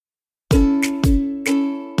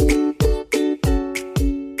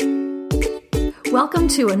Welcome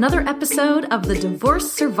to another episode of the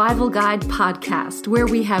Divorce Survival Guide podcast, where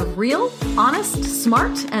we have real, honest,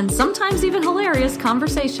 smart, and sometimes even hilarious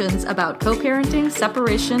conversations about co-parenting,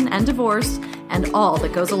 separation, and divorce, and all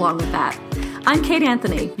that goes along with that. I'm Kate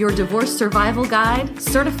Anthony, your divorce survival guide,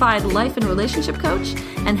 certified life and relationship coach,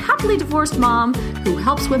 and happily divorced mom who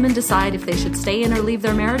helps women decide if they should stay in or leave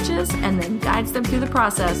their marriages and then guides them through the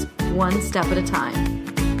process one step at a time.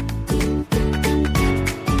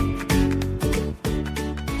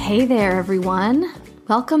 Hey there, everyone.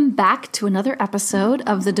 Welcome back to another episode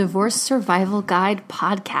of the Divorce Survival Guide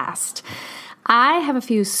podcast. I have a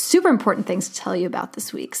few super important things to tell you about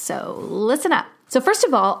this week, so listen up. So first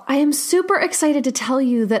of all, I am super excited to tell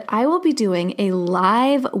you that I will be doing a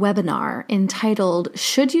live webinar entitled,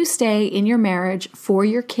 Should You Stay in Your Marriage for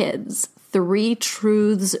Your Kids? 3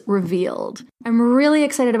 Truths Revealed. I'm really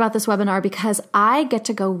excited about this webinar because I get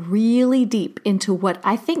to go really deep into what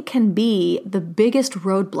I think can be the biggest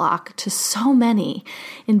roadblock to so many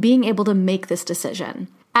in being able to make this decision.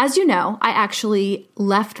 As you know, I actually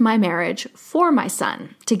left my marriage for my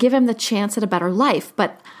son to give him the chance at a better life,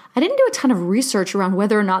 but I didn't do a ton of research around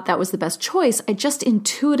whether or not that was the best choice. I just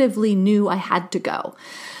intuitively knew I had to go.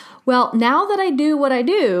 Well, now that I do what I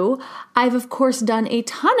do, I've of course done a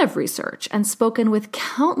ton of research and spoken with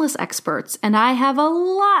countless experts, and I have a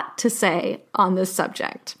lot to say on this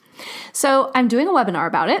subject. So I'm doing a webinar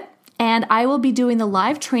about it, and I will be doing the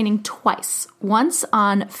live training twice. Once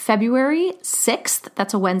on February 6th,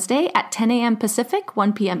 that's a Wednesday, at 10 a.m. Pacific,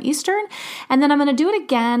 1 p.m. Eastern. And then I'm going to do it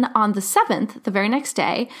again on the 7th, the very next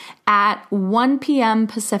day, at 1 p.m.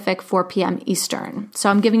 Pacific, 4 p.m. Eastern. So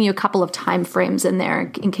I'm giving you a couple of time frames in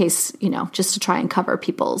there in case, just to try and cover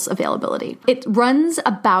people's availability. It runs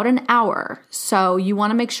about an hour, so you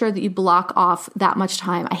want to make sure that you block off that much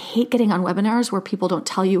time. I hate getting on webinars where people don't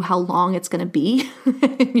tell you how long it's going to be.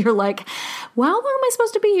 You're like, well, how long am I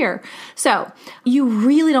supposed to be here? So you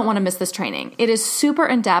really don't want to miss this training. It is super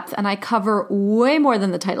in-depth, and I cover way more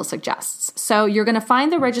than the title suggests. So you're going to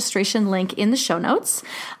find the registration link in the show notes.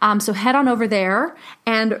 So head on over there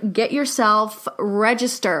and get yourself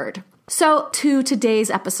registered. So to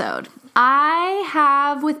today's episode, I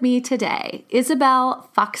have with me today Isabel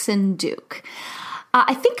Foxen Duke.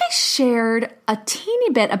 I think I shared a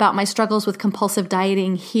teeny bit about my struggles with compulsive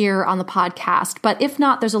dieting here on the podcast, but if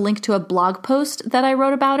not, there's a link to a blog post that I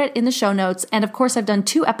wrote about it in the show notes. And of course, I've done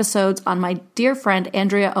 2 episodes on my dear friend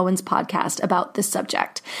Andrea Owen's podcast about this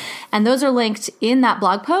subject. And those are linked in that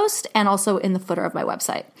blog post and also in the footer of my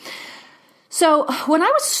website. So when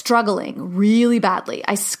I was struggling really badly,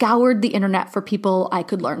 I scoured the internet for people I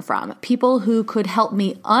could learn from, people who could help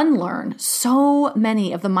me unlearn so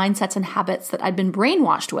many of the mindsets and habits that I'd been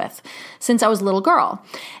brainwashed with since I was a little girl.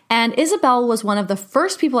 And Isabel was one of the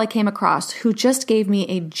first people I came across who just gave me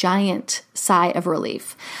a giant sigh of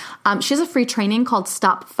relief. She has a free training called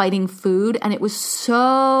Stop Fighting Food, and it was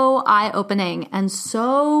so eye-opening and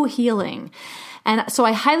so healing. And so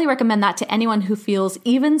I highly recommend that to anyone who feels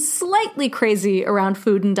even slightly crazy around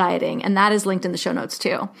food and dieting, and that is linked in the show notes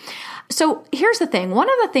too. So here's the thing. One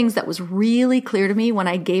of the things that was really clear to me when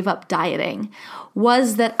I gave up dieting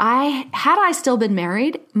was that had I still been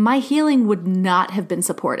married, my healing would not have been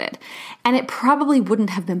supported, and it probably wouldn't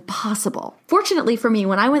have been possible. Fortunately for me,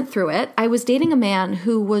 when I went through it, I was dating a man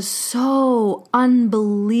who was so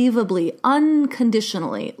unbelievably,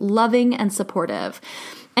 unconditionally loving and supportive.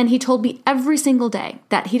 And he told me every single day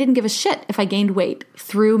that he didn't give a shit if I gained weight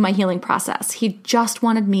through my healing process. He just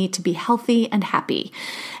wanted me to be healthy and happy.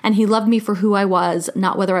 And he loved me for who I was,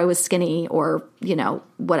 not whether I was skinny or,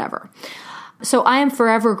 whatever. So I am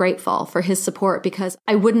forever grateful for his support because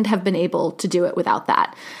I wouldn't have been able to do it without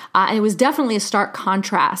that. And it was definitely a stark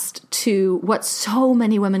contrast to what so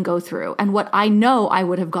many women go through and what I know I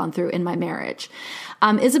would have gone through in my marriage.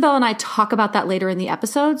 Isabel and I talk about that later in the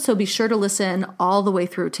episode, so be sure to listen all the way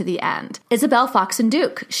through to the end. Isabel Foxen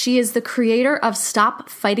Duke. She is the creator of Stop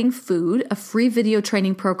Fighting Food, a free video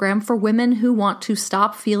training program for women who want to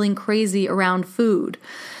stop feeling crazy around food.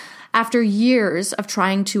 After years of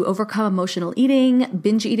trying to overcome emotional eating,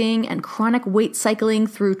 binge eating, and chronic weight cycling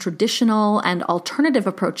through traditional and alternative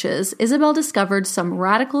approaches, Isabel discovered some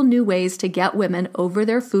radical new ways to get women over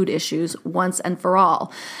their food issues once and for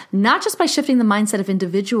all. Not just by shifting the mindset of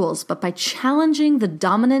individuals, but by challenging the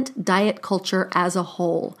dominant diet culture as a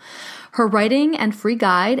whole. Her writing and free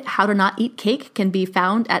guide, How to Not Eat Cake, can be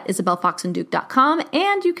found at isabelfoxenduke.com,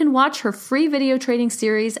 and you can watch her free video training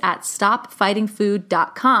series at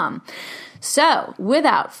stopfightingfood.com. So,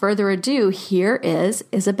 without further ado, here is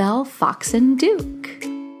Isabel Foxen Duke.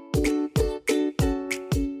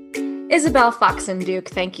 Isabel Foxen Duke,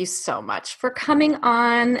 thank you so much for coming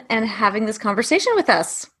on and having this conversation with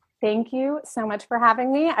us. Thank you so much for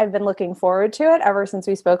having me. I've been looking forward to it ever since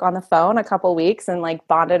we spoke on the phone a couple weeks and like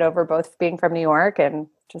bonded over both being from New York and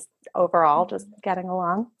just overall just getting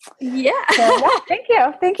along. Yeah. So, yeah, thank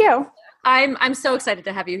you. Thank you. I'm so excited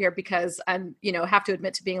to have you here because I'm, have to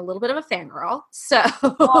admit to being a little bit of a fangirl. So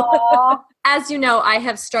as you know, I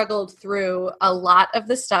have struggled through a lot of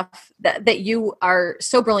the stuff that you are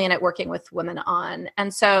so brilliant at working with women on.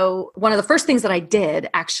 And so one of the first things that I did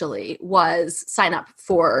actually was sign up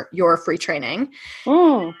for your free training.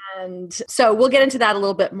 And so we'll get into that a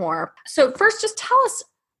little bit more. So first, just tell us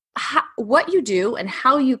what you do and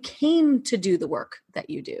how you came to do the work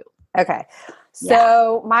that you do. Okay.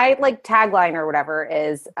 So my tagline or whatever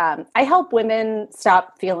is, I help women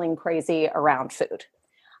stop feeling crazy around food.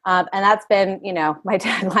 And that's been, my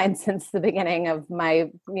tagline since the beginning of my,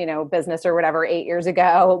 business or whatever, 8 years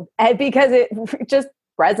ago, and because it just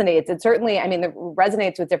resonates. It certainly, it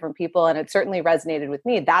resonates with different people and it certainly resonated with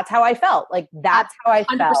me. That's how I felt. That's how I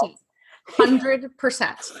 100%. felt.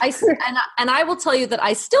 100%. And I will tell you that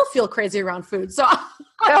I still feel crazy around food. So,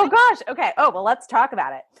 oh gosh. Okay. Oh, well, let's talk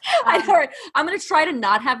about it. I'm going to try to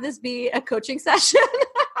not have this be a coaching session.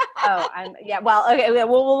 Well, okay.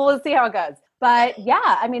 We'll see how it goes. But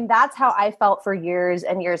yeah, that's how I felt for years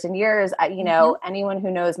and years and years. Anyone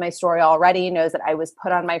who knows my story already knows that I was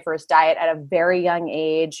put on my first diet at a very young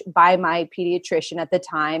age by my pediatrician at the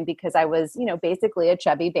time because I was, basically a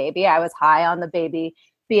chubby baby. I was high on the baby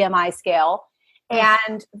BMI scale.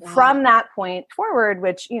 And from that point forward,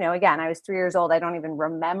 which, again, I was 3 years old. I don't even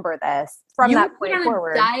remember this. From that point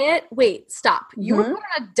forward. Diet? Wait, stop. You were put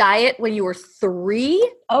on a diet when you were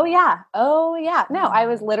 3? Oh, yeah. No, I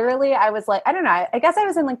was I don't know. I guess I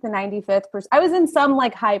was in the 95th. I was in some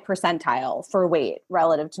high percentile for weight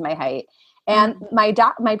relative to my height. And my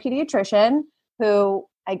pediatrician, who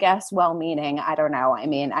I guess well-meaning, I don't know.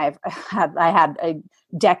 I had a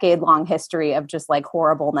decade-long history of just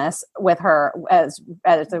horribleness with her as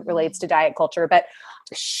it relates to diet culture. But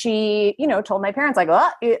she, told my parents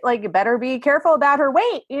you better be careful about her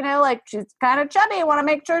weight. She's kind of chubby. You want to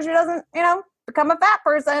make sure she doesn't, become a fat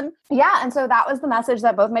person. Yeah. And so that was the message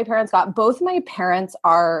that both my parents got. Both my parents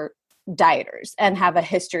are dieters and have a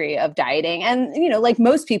history of dieting. And,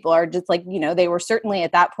 most people are just they were certainly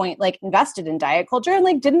at that point, invested in diet culture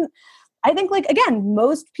and didn't, I think again,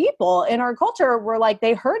 most people in our culture were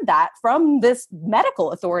they heard that from this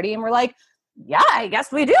medical authority and were yeah, I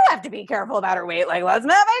guess we do have to be careful about her weight. Let's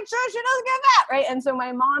make sure she doesn't get fat. Right. And so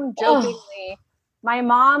my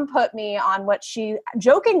mom put me on what she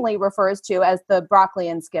jokingly refers to as the broccoli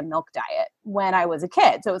and skim milk diet when I was a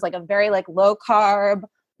kid. So it was a very low carb,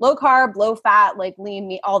 low fat, lean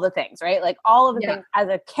meat, all the things, right? All of the things as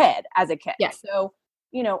a kid. Yeah. So,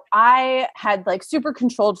 I had super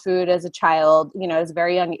controlled food as a child, as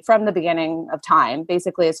very young, from the beginning of time,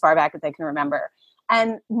 basically as far back as I can remember.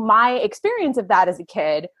 And my experience of that as a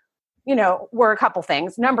kid, were a couple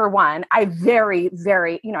things. Number one, I very,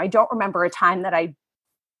 very, I don't remember a time that I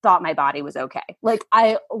thought my body was okay.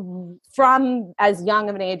 I, from as young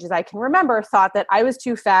of an age as I can remember, thought that I was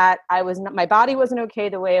too fat. My body wasn't okay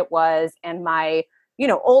the way it was. And my,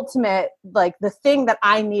 ultimate, the thing that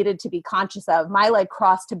I needed to be conscious of, my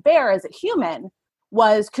cross to bear as a human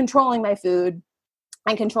was controlling my food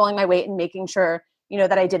and controlling my weight and making sure,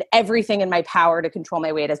 that I did everything in my power to control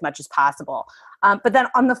my weight as much as possible. But then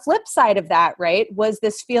on the flip side of that, right, was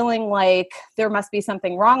this feeling there must be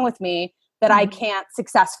something wrong with me that I can't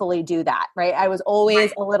successfully do that, right? I was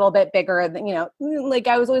always a little bit bigger than,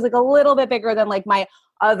 I was always a little bit bigger than my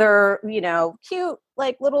other, cute,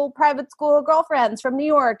 little private school girlfriends from New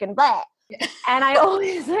York and blah. And I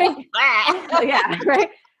always yeah, right.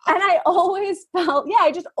 And I always felt,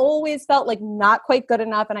 I just always felt not quite good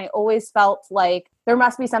enough. And I always felt there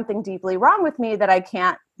must be something deeply wrong with me that I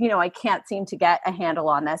can't seem to get a handle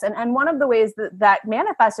on this. And one of the ways that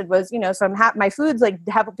manifested was, so my food's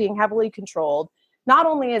being heavily controlled. Not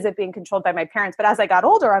only is it being controlled by my parents, but as I got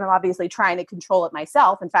older, I'm obviously trying to control it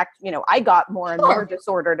myself. In fact, I got more and more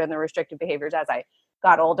disordered in the restrictive behaviors as I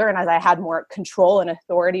got older. And as I had more control and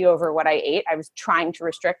authority over what I ate, I was trying to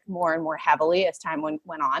restrict more and more heavily as time went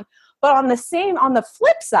on. But on the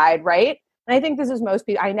flip side, right? And I think this is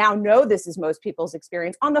I now know this is most people's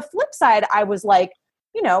experience. On the flip side, I was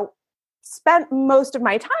spent most of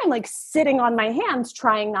my time sitting on my hands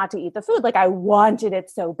trying not to eat the food. I wanted it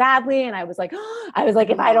so badly. And I was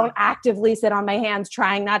if I don't actively sit on my hands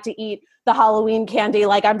trying not to eat the Halloween candy,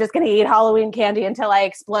 I'm just going to eat Halloween candy until I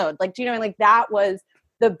explode. Do you know, that was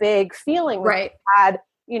the big feeling. Right. I had,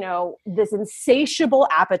 this insatiable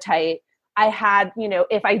appetite. I had,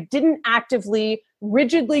 if I didn't actively,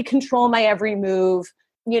 rigidly control my every move,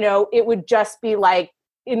 it would just be like,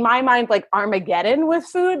 in my mind, like Armageddon with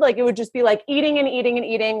food. Like it would just be like eating and eating and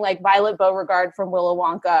eating, like Violet Beauregard from Willy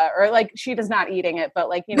Wonka, or like she does not eating it, but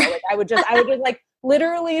like, like I would just like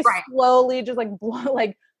literally slowly just like blow,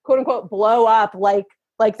 like quote unquote blow up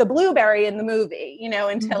like the blueberry in the movie,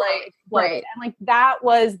 until I exploded. And like that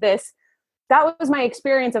was my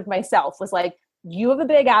experience of myself, was like, you have a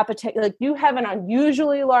big appetite, like you have an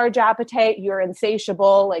unusually large appetite, you're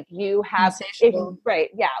insatiable, like you have right.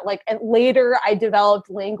 Yeah. Like, and later I developed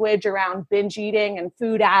language around binge eating and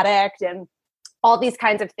food addict and all these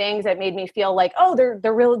kinds of things that made me feel like, oh,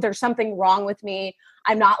 there's something wrong with me.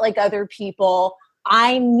 I'm not like other people.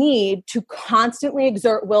 I need to constantly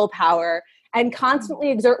exert willpower and constantly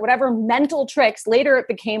exert whatever mental tricks. Later it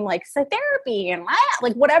became like therapy and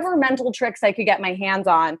like whatever mental tricks I could get my hands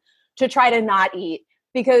on to try to not eat,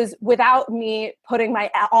 because without me putting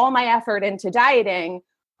all my effort into dieting,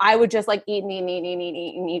 I would just like eat and eat and eat and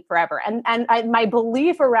eat and eat forever. And my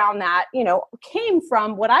belief around that, came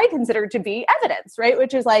from what I consider to be evidence, right?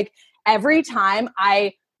 Which is like, every time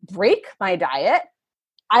I break my diet,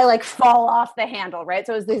 I like fall off the handle, right?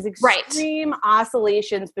 So it's these extreme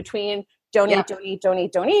oscillations between don't eat, don't eat, don't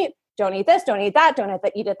eat, don't eat, don't eat this, don't eat that, don't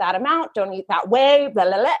eat at that amount, don't eat that way, blah,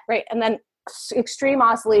 blah, blah, right? And then extreme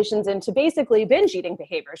oscillations into basically binge eating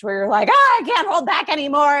behaviors where you're like, I can't hold back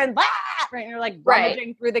anymore, and blah, right? And you're like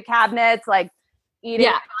rummaging through the cabinets, like eating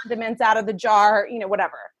condiments out of the jar,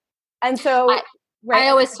 whatever. And so I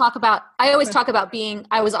always talk about being,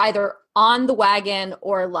 I was either on the wagon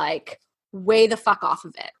or like way the fuck off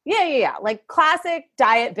of it. Yeah. Like classic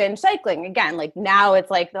diet binge cycling. Again, like now it's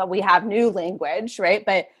like we have new language, right?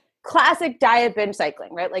 But classic diet binge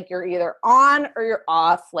cycling, right? Like you're either on or you're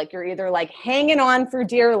off. Like you're either like hanging on for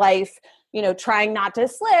dear life, trying not to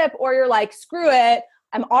slip, or you're like, screw it,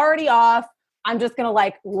 I'm already off, I'm just going to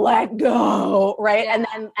like let go, right? Yeah.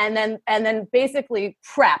 And then basically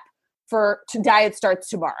prep to diet starts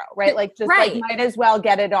tomorrow, right? Like just like might as well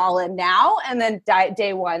get it all in now, and then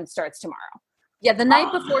day one starts tomorrow. Yeah, the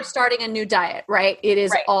night before starting a new diet, right? It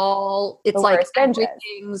is all, it's like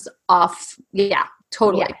everything's off. Yeah,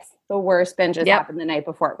 totally. Yes. The worst binges happen the night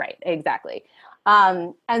before. Right. Exactly. So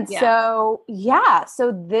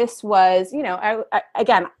this was, I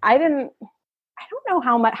don't know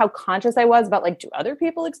how conscious I was about like, do other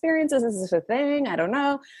people experience this? Is this a thing? I don't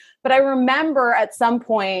know. But I remember at some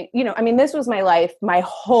point, this was my life, my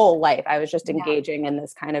whole life. I was just engaging in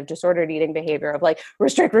this kind of disordered eating behavior of like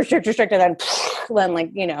restrict, and then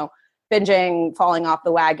like, binging, falling off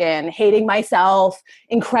the wagon, hating myself,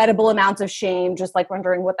 incredible amounts of shame, just like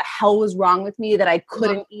wondering what the hell was wrong with me that I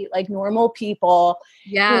couldn't eat like normal people.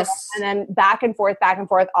 Yes. And then back and forth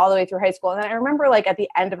all the way through high school. And then I remember like at the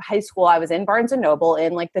end of high school, I was in Barnes and Noble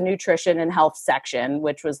in like the nutrition and health section,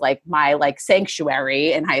 which was like my like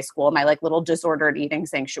sanctuary in high school, my like little disordered eating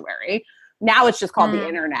sanctuary. Now it's just called the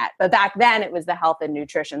internet. But back then it was the health and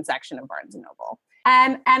nutrition section of Barnes and Noble.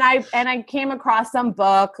 And I came across some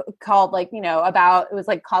book called like,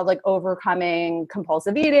 called like Overcoming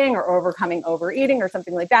Compulsive Eating or Overcoming Overeating or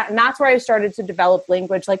something like that. And that's where I started to develop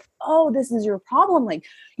language like, oh, this is your problem. Like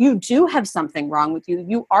you do have something wrong with you.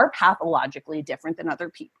 You are pathologically different than other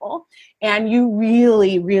people. And you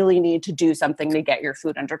really, really need to do something to get your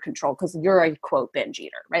food under control because you're a quote binge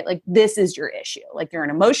eater, right? Like this is your issue. Like you're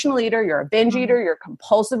an emotional eater, you're a binge eater, you're a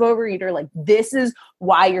compulsive overeater. Like this is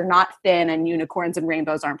why you're not thin and unicorns and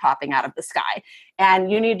rainbows aren't popping out of the sky.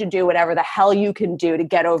 And you need to do whatever the hell you can do to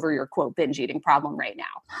get over your quote binge eating problem right now.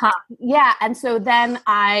 Huh. Yeah. And so then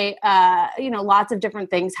lots of different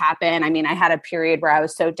things happen. I mean, I had a period where I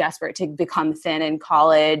was so desperate to become thin in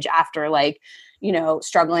college after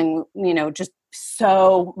struggling, just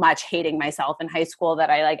so much hating myself in high school that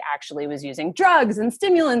I like actually was using drugs and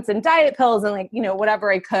stimulants and diet pills and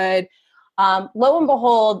whatever I could. Lo and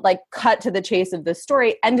behold, like cut to the chase of the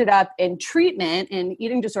story, ended up in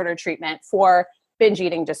eating disorder treatment for binge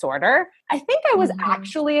eating disorder. I think I was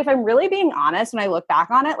actually, if I'm really being honest, when I look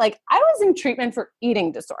back on it, like I was in treatment for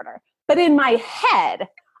eating disorder, but in my head,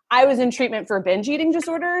 I was in treatment for binge eating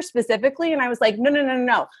disorder specifically. And I was like,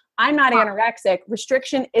 no. I'm not anorexic.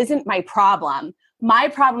 Restriction isn't my problem. My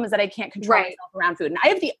problem is that I can't control myself around food. And I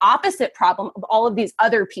have the opposite problem of all of these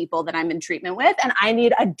other people that I'm in treatment with. And I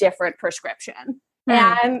need a different prescription.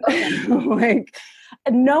 And like,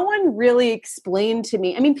 no one really explained to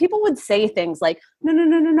me. I mean, people would say things like,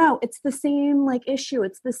 no. It's the same like issue.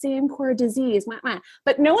 It's the same core disease.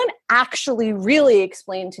 But no one actually really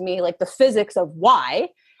explained to me like the physics of why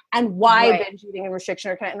and why binge eating and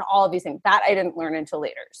restriction are connected and all of these things that I didn't learn until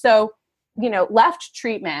later. So, left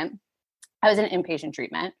treatment. I was in inpatient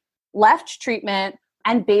treatment, left treatment.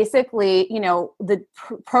 And basically, the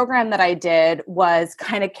program that I did was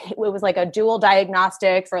it was like a dual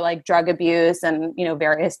diagnostic for like drug abuse and,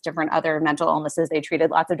 various different other mental illnesses. They treated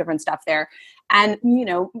lots of different stuff there. And,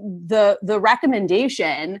 the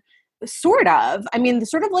recommendation I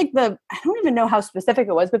don't even know how specific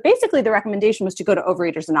it was, but basically the recommendation was to go to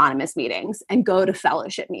Overeaters Anonymous meetings and go to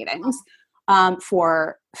fellowship meetings.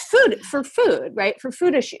 For food, right? For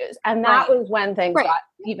food issues. And that was when things got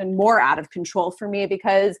even more out of control for me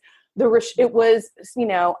because it's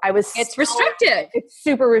restrictive. It's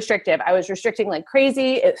super restrictive. I was restricting like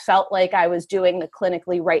crazy. It felt like I was doing the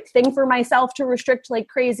clinically right thing for myself to restrict like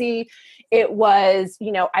crazy. It was,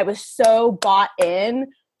 I was so bought in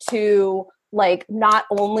to like, not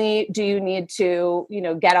only do you need to,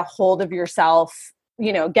 get a hold of yourself,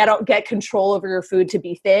 get control over your food to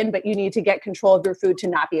be thin, but you need to get control of your food to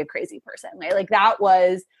not be a crazy person, right? Like that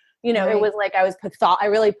was, it was like I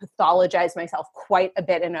really pathologized myself quite a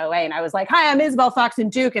bit in OA. And I was like, hi, I'm Isabel Foxen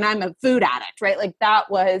Duke and I'm a food addict, right? Like that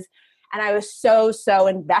was, and I was so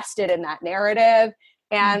invested in that narrative.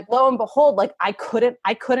 And lo and behold, like I couldn't,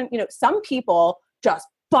 some people just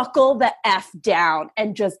buckle the F down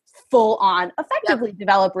and just full on effectively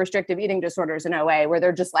develop restrictive eating disorders in OA where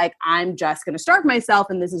they're just like, I'm just going to starve myself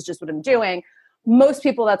and this is just what I'm doing. Most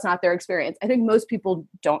people, that's not their experience. I think most people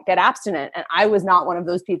don't get abstinent. And I was not one of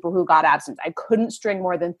those people who got abstinent. I couldn't string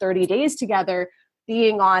more than 30 days together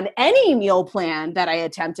being on any meal plan that I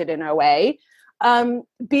attempted in OA.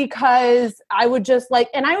 Because I would just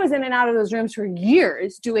and I was in and out of those rooms for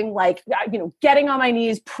years doing getting on my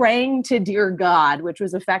knees, praying to dear God, which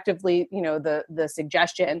was effectively, the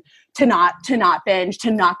suggestion to not binge, to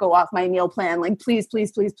not go off my meal plan. Like, please,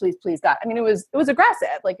 please, please, please, please, God. I mean, it was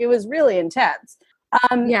aggressive. Like it was really intense.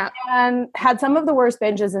 And had some of the worst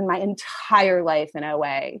binges in my entire life in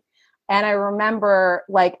OA. And I remember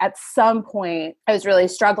at some point I was really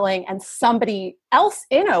struggling and somebody else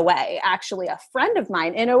in OA, actually a friend of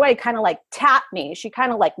mine in OA kind of tapped me. She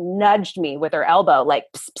kind of nudged me with her elbow,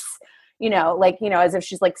 pss, pss, as if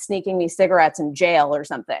she's sneaking me cigarettes in jail or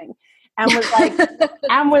something. And was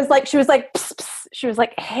she was like, pss, pss. She was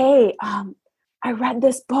like, hey, I read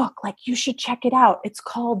this book. You should check it out. It's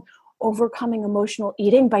called Overcoming Emotional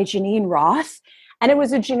Eating by Janine Roth. And it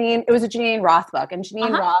was a Janine Roth book. And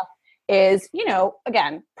Janine Roth is,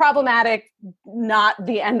 again, problematic, not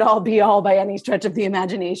the end all be all by any stretch of the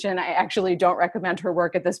imagination. I actually don't recommend her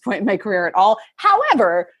work at this point in my career at all.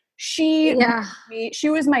 However, she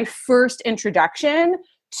was my first introduction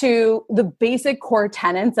to the basic core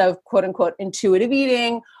tenets of quote unquote intuitive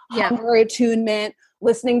eating, hunger attunement,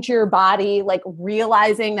 listening to your body,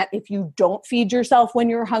 realizing that if you don't feed yourself when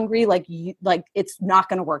you're hungry, it's not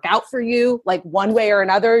going to work out for you. One way or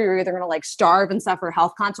another, you're either going to starve and suffer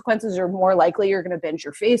health consequences, or more likely you're going to binge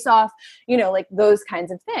your face off, those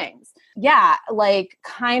kinds of things. Yeah.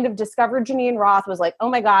 Kind of discovered Janine Roth, was like, oh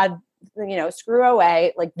my God, screw OA.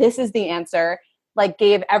 This is the answer.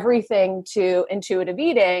 Gave everything to intuitive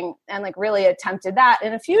eating and really attempted that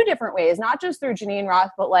in a few different ways, not just through Janine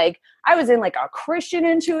Roth, but I was in a Christian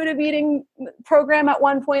intuitive eating program at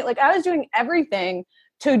one point. I was doing everything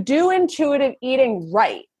to do intuitive eating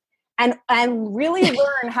right and really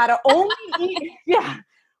learn how to only eat. Yeah.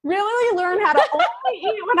 Really learn how to only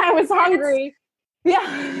eat when I was hungry. Yeah.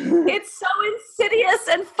 It's so insidious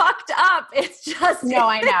and fucked up. It's just... No,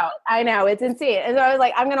 I know. It's insane. And so I was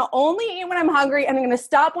like, I'm going to only eat when I'm hungry and I'm going to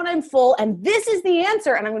stop when I'm full. And this is the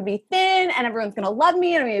answer. And I'm going to be thin and everyone's going to love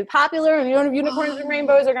me and I'm going to be popular and unicorns and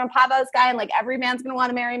rainbows are going to pop out of the sky and every man's going to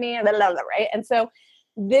want to marry me and blah, blah, blah, right? And so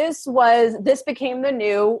this became the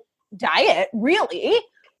new diet, really.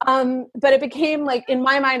 But it became in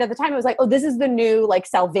my mind at the time, it was oh, this is the new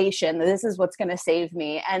salvation. This is what's going to save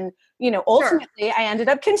me. And, ultimately I ended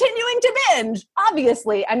up continuing to binge.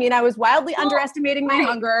 Obviously. I mean, I was wildly underestimating my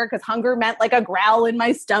hunger because hunger meant a growl in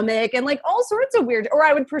my stomach and all sorts of weird, or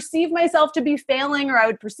I would perceive myself to be failing, or I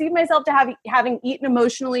would perceive myself to having eaten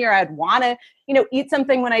emotionally, or I'd want to, eat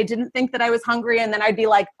something when I didn't think that I was hungry. And then I'd be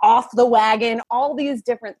off the wagon. All these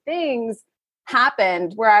different things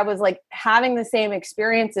happened where I was having the same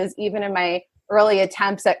experiences even in my early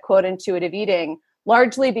attempts at quote intuitive eating,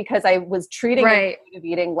 largely because I was treating intuitive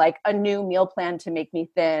eating like a new meal plan to make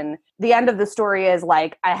me thin. The end of the story is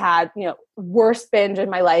I had, worst binge in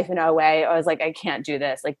my life in OA. I was I can't do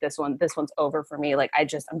this. This one's over for me.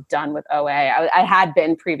 I'm done with OA. I had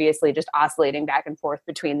been previously just oscillating back and forth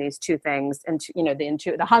between these two things and,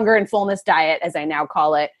 the hunger and fullness diet, as I now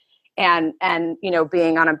call it. And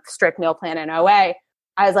being on a strict meal plan in OA,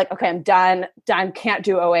 I was okay, I'm done, can't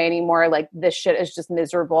do OA anymore. This shit is just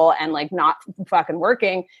miserable and not fucking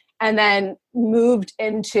working. and then moved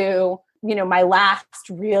into, you know, my last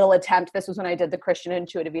real attempt. This was when I did the Christian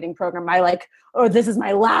intuitive eating program. This is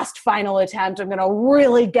my last final attempt. I'm going to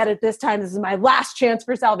really get it this time. This is my last chance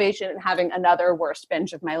for salvation, and having another worst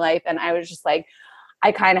binge of my life. And I was just like,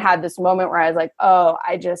 I kind of had this moment where I was like, oh,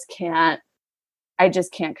 I just can't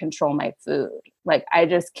control my food. Like, I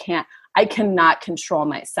cannot control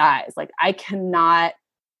my size. Like, I cannot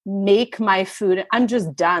make my food. I'm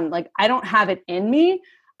just done. Like, I don't have it in me.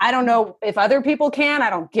 I don't know if other people can. I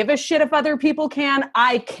don't give a shit if other people can.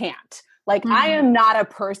 I can't. Like, I am not a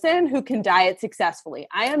person who can diet successfully.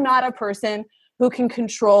 I am not a person who can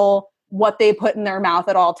control what they put in their mouth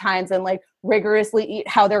at all times and like rigorously eat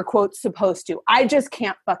how they're quote supposed to. I just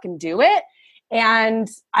can't fucking do it. And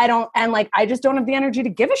I just don't have the energy to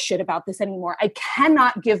give a shit about this anymore. I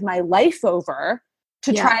cannot give my life over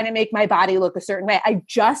to try to make my body look a certain way. I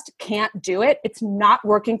just can't do it. It's not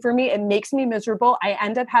working for me. It makes me miserable. I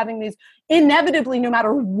end up having these inevitably, no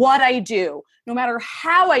matter what I do, no matter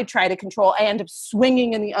how I try to control, I end up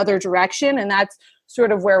swinging in the other direction. And that's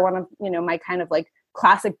sort of where one of, you know, my kind of like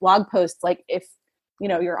classic blog posts, like, if, you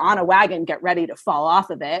know, you're on a wagon, get ready to fall off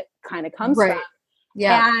of it, kind of comes from.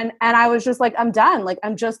 Yeah. And I was just like, I'm done. Like,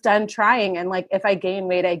 I'm just done trying. And like, if I gain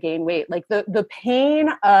weight, I gain weight. Like the pain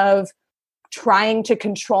of trying to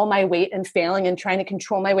control my weight and failing, and trying to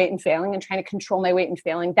control my weight and failing, and trying to control my weight and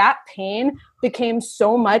failing, that pain became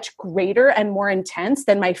so much greater and more intense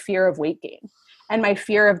than my fear of weight gain and my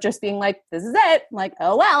fear of just being like, this is it. Like,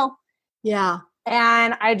 oh, well. Yeah.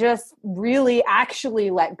 And I just really actually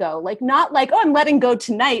let go. Like, not like, oh, I'm letting go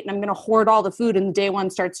tonight and I'm going to hoard all the food and day one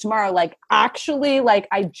starts tomorrow. Like, actually, like,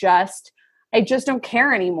 I just don't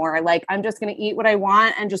care anymore. Like, I'm just going to eat what I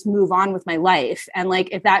want and just move on with my life. And like,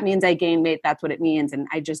 if that means I gain weight, that's what it means. And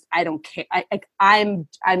I don't care. I'm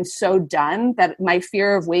so done that my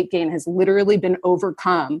fear of weight gain has literally been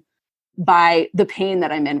overcome by the pain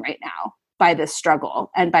that I'm in right now, by this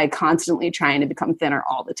struggle, and by constantly trying to become thinner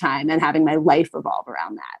all the time and having my life revolve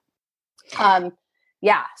around that.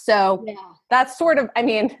 So that's sort of, I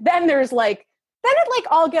mean, then there's like, then it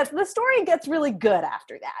like all gets, the story gets really good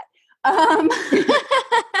after that.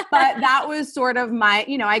 But that was sort of my,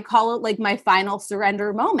 you know, I call it like my final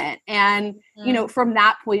surrender moment. And, you know, from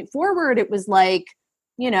that point forward, it was like,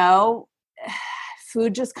 you know,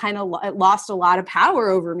 food just kind of lost a lot of power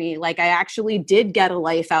over me. Like, I actually did get a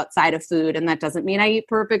life outside of food. And that doesn't mean I eat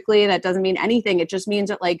perfectly. That doesn't mean anything. It just means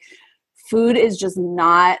that like food is just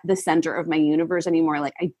not the center of my universe anymore.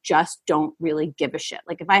 Like, I just don't really give a shit.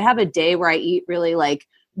 Like, if I have a day where I eat really like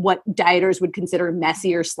what dieters would consider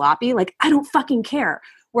messy or sloppy, like, I don't fucking care.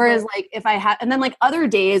 Whereas like if I have, and then like other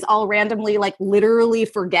days I'll randomly like literally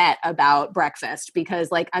forget about breakfast because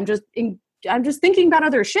like I'm just thinking about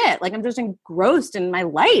other shit. Like, I'm just engrossed in my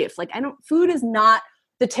life. Like, food is not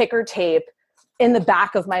the ticker tape in the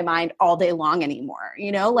back of my mind all day long anymore,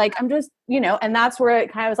 you know, like I'm just, you know, and that's where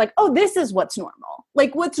it kind of was like, oh, this is what's normal.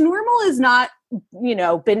 Like, what's normal is not, you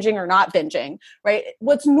know, binging or not binging, right?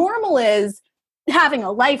 What's normal is having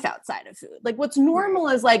a life outside of food. Like, what's normal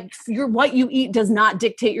is like what you eat does not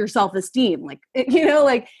dictate your self-esteem. Like, you know,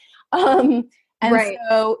 like,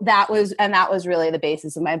 so that was really the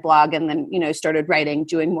basis of my blog. And then, you know, started writing,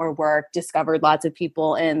 doing more work, discovered lots of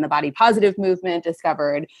people in the body positive movement,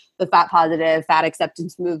 discovered the fat positive, fat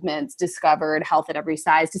acceptance movements, discovered health at every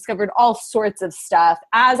size, discovered all sorts of stuff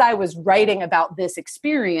as I was writing about this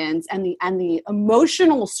experience and the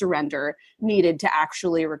emotional surrender needed to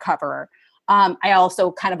actually recover. I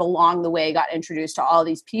also kind of along the way got introduced to all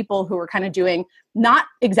these people who were kind of doing not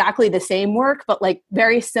exactly the same work, but like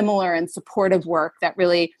very similar and supportive work that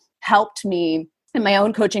really helped me in my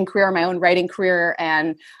own coaching career, my own writing career.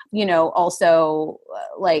 And, you know, also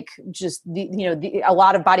like just a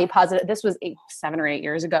lot of body positive, this was 7 or 8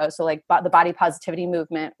 years ago. So like the body positivity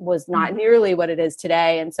movement was not nearly what it is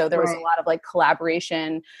today. And so there was a lot of like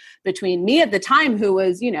collaboration between me at the time, who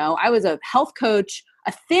was, you know, I was a health coach,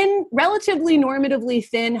 a thin, relatively normatively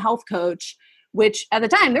thin health coach, which at the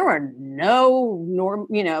time there were no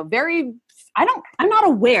I'm not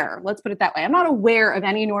aware, let's put it that way. I'm not aware of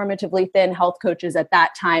any normatively thin health coaches at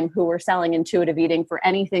that time who were selling intuitive eating for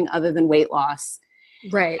anything other than weight loss.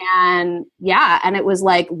 Right. And and it was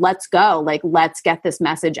like, let's go, like, let's get this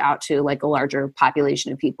message out to like a larger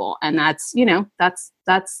population of people. And that's, you know, that's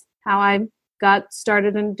how I got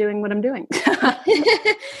started in doing what I'm doing.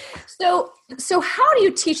 So how do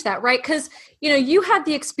you teach that, right? Because, you know, you had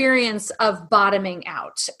the experience of bottoming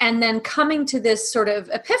out and then coming to this sort of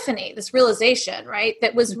epiphany, this realization, right?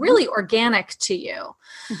 That was really organic to you.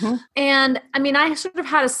 Mm-hmm. And I mean, I sort of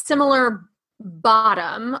had a similar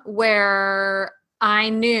bottom where I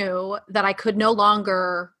knew that I could no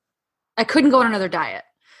longer I couldn't go on another diet.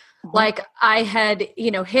 Like I had,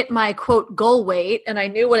 hit my quote goal weight, and I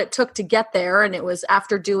knew what it took to get there. And it was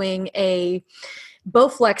after doing a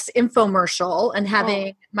Bowflex infomercial and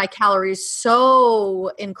having my calories so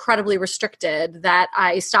incredibly restricted that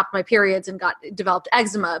I stopped my periods and developed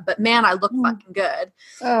eczema. But man, I looked fucking good,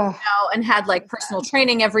 and had like personal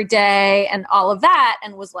training every day and all of that.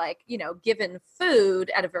 And was like, given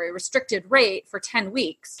food at a very restricted rate for 10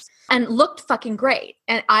 weeks and looked fucking great.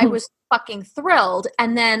 And I was fucking thrilled.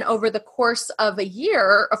 And then over the course of a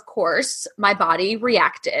year, of course, my body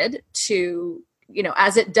reacted to,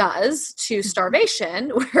 as it does to starvation,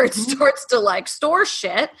 where it starts to like store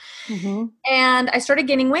shit. And I started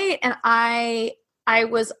gaining weight, and I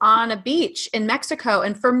was on a beach in Mexico.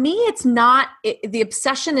 And for me, it's not, the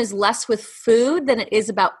obsession is less with food than it is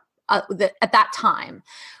about at that time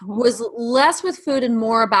was less with food and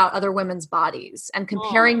more about other women's bodies and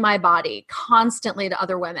comparing my body constantly to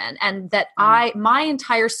other women. And that my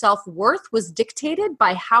entire self-worth was dictated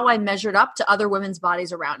by how I measured up to other women's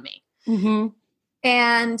bodies around me.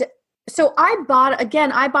 And so I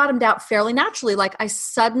bottomed out fairly naturally. Like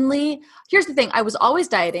here's the thing. I was always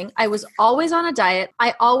dieting. I was always on a diet.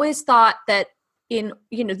 I always thought that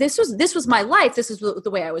this was my life. This is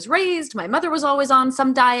the way I was raised. My mother was always on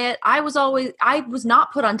some diet. I was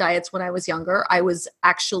not put on diets when I was younger. I was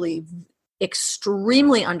actually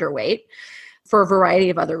extremely underweight for a variety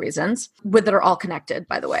of other reasons that are all connected,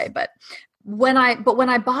 by the way. But when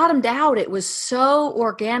I bottomed out, it was so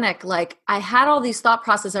organic. Like I had all these thought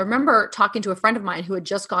processes. I remember talking to a friend of mine who had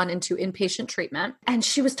just gone into inpatient treatment, and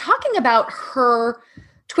she was talking about her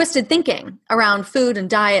twisted thinking around food and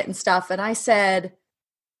diet and stuff. And I said,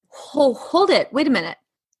 oh, hold it. Wait a minute.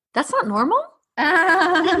 That's not normal.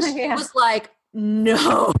 And she was like,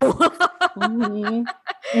 no, that's not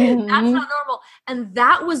normal. And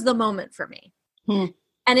that was the moment for me.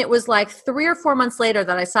 And it was like 3 or 4 months later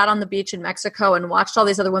that I sat on the beach in Mexico and watched all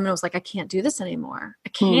these other women. I was like, I can't do this anymore. I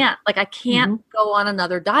can't. Like, I can't go on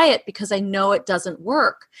another diet because I know it doesn't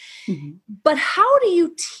work. But how do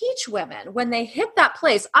you teach women when they hit that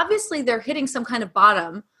place? Obviously, they're hitting some kind of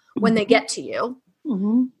bottom when they get to you.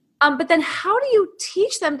 But then how do you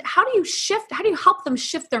teach them? How do you help them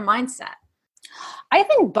shift their mindset? I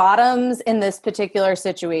think bottoms in this particular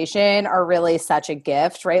situation are really such a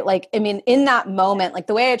gift, right? Like, I mean, in that moment, like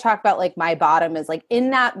the way I talk about like my bottom is like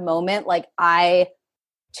in that moment, like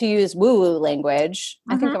to use woo-woo language,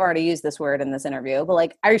 I think I've already used this word in this interview, but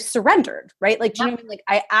like I surrendered, right? Like, do you know what I mean? Like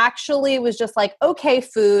I actually was just like, okay,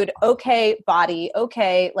 food, okay, body,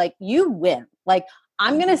 okay, like you win. Like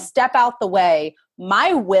I'm going to step out the way.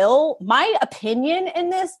 My will, my opinion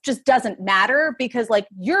in this just doesn't matter because like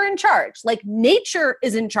you're in charge. Like nature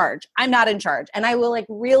is in charge. I'm not in charge. And I will like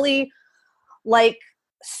really like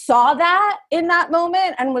saw that in that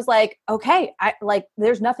moment and was like, okay,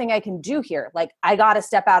 there's nothing I can do here. Like I got to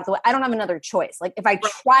step out of the way. I don't have another choice. Like if I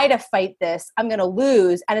try to fight this, I'm going to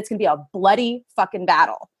lose and it's going to be a bloody fucking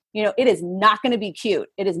battle. You know, it is not going to be cute.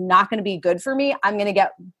 It is not going to be good for me. I'm going to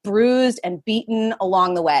get bruised and beaten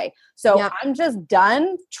along the way. So I'm just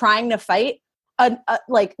done trying to fight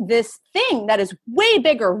like this thing that is way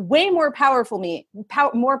bigger, way more powerful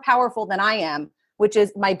more powerful than I am, which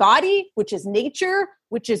is my body, which is nature,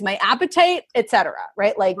 which is my appetite, etc.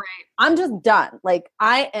 Right? Like I'm just done. Like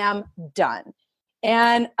I am done.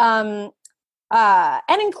 And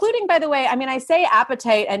including, by the way, I mean, I say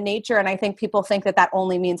appetite and nature, and I think people think that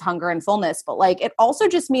only means hunger and fullness, but like, it also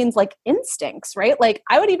just means like instincts, right? Like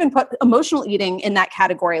I would even put emotional eating in that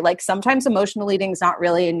category. Like sometimes emotional eating is not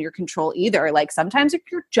really in your control either. Like sometimes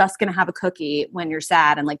you're just going to have a cookie when you're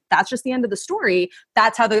sad. And like, that's just the end of the story.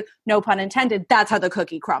 That's how no pun intended, that's how the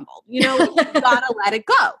cookie crumbled, you know, like, you gotta let it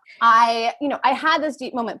go. I had this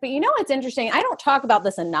deep moment, but you know, what's interesting. I don't talk about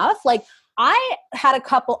this enough. Like I had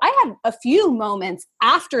a few moments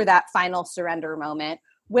after that final surrender moment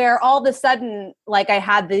where all of a sudden, like I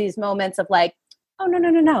had these moments of like, oh,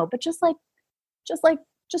 no. But just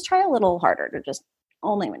try a little harder to just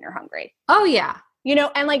only when you're hungry. Oh yeah. You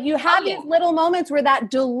know, and like you have these little moments where that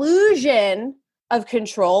delusion of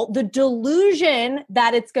control, the delusion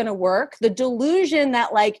that it's going to work, the delusion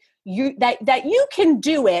that like that you can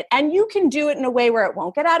do it and you can do it in a way where it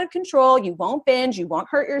won't get out of control. You won't binge, you won't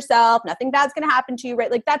hurt yourself. Nothing bad's going to happen to you,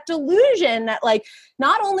 right? Like that delusion that like,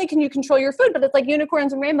 not only can you control your food, but it's like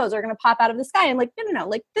unicorns and rainbows are going to pop out of the sky. And like, no,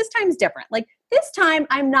 like this time's different. Like this time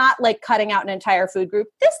I'm not like cutting out an entire food group.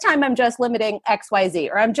 This time I'm just limiting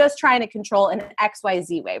XYZ, or I'm just trying to control in an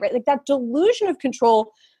XYZ way, right? Like that delusion of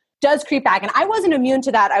control does creep back. And I wasn't immune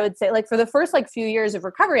to that. I would say like for the first like few years of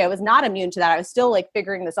recovery, I was not immune to that. I was still like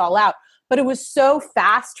figuring this all out. but it was so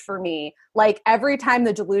fast for me. Like every time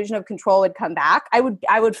the delusion of control would come back, I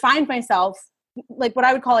would find myself like what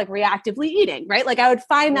I would call like reactively eating, right? Like I would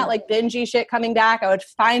find that like bingey shit coming back. I would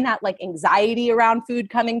find that like anxiety around food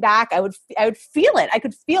coming back. I would feel it. I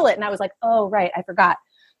could feel it. And I was like, oh, right. I forgot.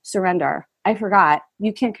 Surrender. I forgot.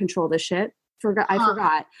 You can't control this shit. I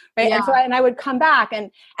forgot. Right. Yeah. And I would come back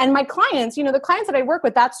and my clients, the clients that I work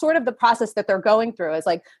with, that's sort of the process that they're going through is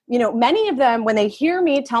like, many of them, when they hear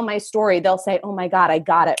me tell my story, they'll say, oh my God, I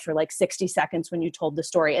got it for like 60 seconds when you told the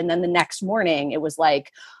story. And then the next morning it was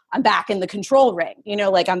like, I'm back in the control ring,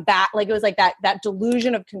 like I'm back. Like it was like that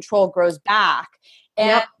delusion of control grows back.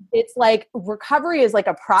 And it's like recovery is like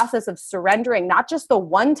a process of surrendering, not just the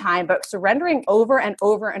one time, but surrendering over and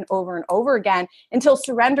over and over and over again until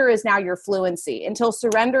surrender is now your fluency, until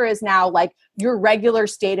surrender is now like your regular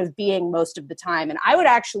state of being most of the time. And I would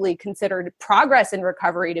actually consider progress in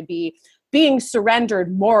recovery to be being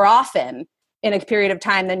surrendered more often in a period of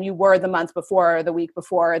time than you were the month before, or the week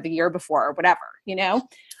before, or the year before, or whatever,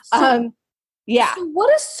 Yeah. So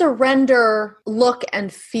what does surrender look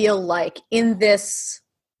and feel like in this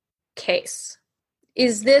case?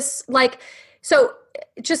 Is this like, so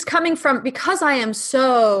just coming from, because I am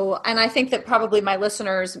so, and I think that probably my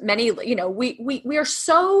listeners, many, we are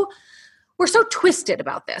so, we're so twisted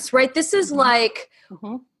about this, right? This is like,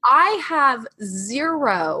 I have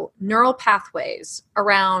zero neural pathways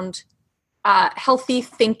around healthy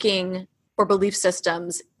thinking or belief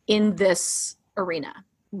systems in this arena.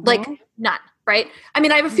 Like none, right? I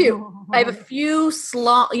mean, I have a few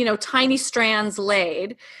tiny strands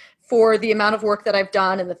laid for the amount of work that I've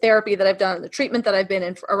done and the therapy that I've done and the treatment that I've been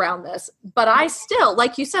in around this. But I still,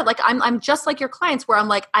 like you said, like I'm just like your clients where I'm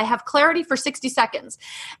like, I have clarity for 60 seconds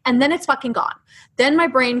and then it's fucking gone. Then my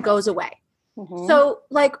brain goes away. So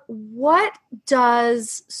like, what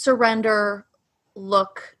does surrender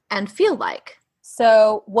look and feel like?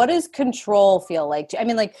 So what does control feel like? I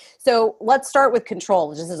mean, like, so let's start with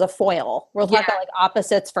control just as a foil. We'll talk about like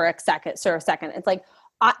opposites for a second. It's like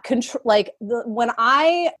control, like when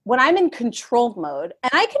I'm in control mode,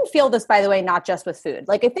 and I can feel this, by the way, not just with food.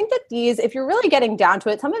 Like I think that if you're really getting down to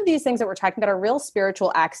it, some of these things that we're talking about are real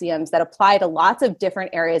spiritual axioms that apply to lots of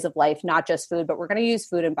different areas of life, not just food, but we're going to use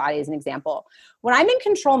food and body as an example. When I'm in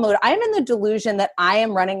control mode, I'm in the delusion that I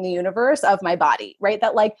am running the universe of my body, right?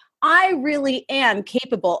 That like, I really am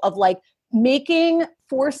capable of like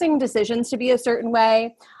forcing decisions to be a certain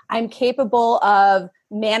way. I'm capable of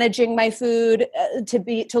managing my food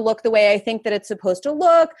to look the way I think that it's supposed to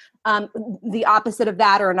look. The opposite of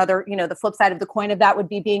that, or another, the flip side of the coin of that would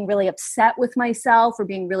be being really upset with myself or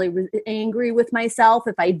being really angry with myself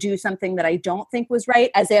if I do something that I don't think was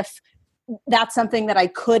right, as if that's something that I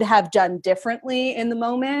could have done differently in the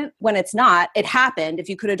moment, when it's not. It happened. If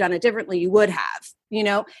you could have done it differently, you would have,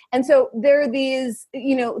 And so there are these,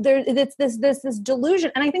 it's this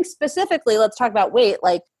delusion. And I think specifically, let's talk about weight,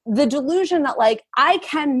 like the delusion that like, I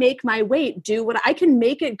can make my weight do what I can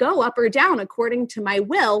make it go up or down according to my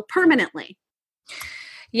will permanently.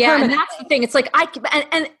 Yeah. And that's the thing. It's like,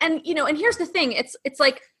 and here's the thing. It's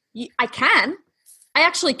like, I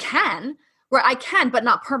actually can, where I can, but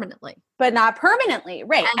not permanently.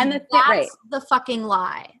 Right. And that's the fucking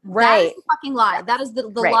lie. Right. That is the fucking lie. That is the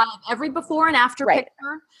lie of every before and after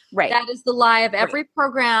picture. Right. That is the lie of every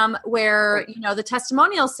program where, the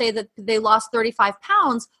testimonials say that they lost 35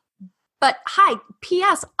 pounds. But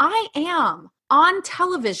P.S., I am on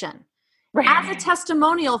television as a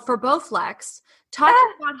testimonial for Bowflex, talking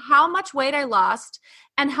about how much weight I lost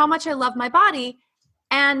and how much I love my body.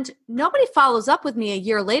 And nobody follows up with me a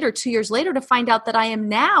year later, 2 years later, to find out that I am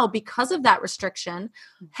now, because of that restriction,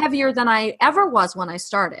 heavier than I ever was when I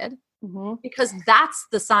started, because that's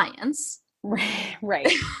the science.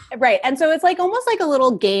 Right. And so it's like almost like a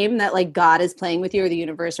little game that like God is playing with you, or the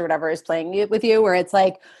universe or whatever is playing with you, where it's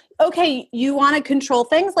like, okay, you want to control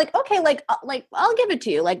things, like, okay, like I'll give it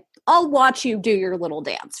to you. Like, I'll watch you do your little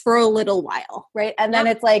dance for a little while. Right. And then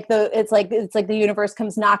it's like the universe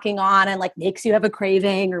comes knocking on and like makes you have a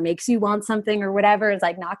craving or makes you want something or whatever. It's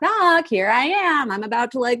like, knock, knock, here I am. I'm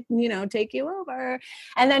about to like, take you over.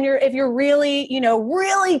 And then if you're really,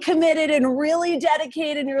 really committed and really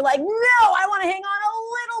dedicated and you're like, no, I want to hang on a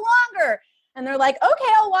little longer. And they're like,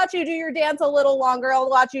 okay, I'll watch you do your dance a little longer. I'll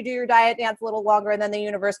watch you do your diet dance a little longer. And then the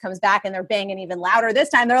universe comes back and they're banging even louder this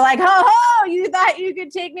time. They're like, ho, you thought you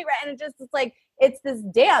could take me, right? And it's this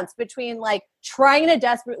dance between like trying to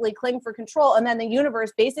desperately cling for control and then the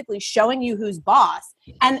universe basically showing you who's boss.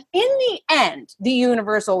 And in the end, the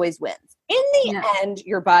universe always wins. In the end,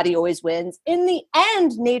 your body always wins. In the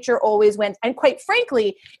end, nature always wins. And quite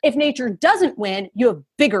frankly, if nature doesn't win, you have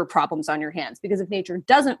bigger problems on your hands, because if nature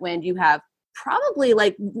doesn't win, you have probably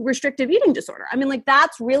like restrictive eating disorder. I mean, like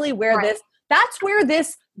that's really where that's where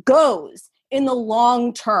this goes in the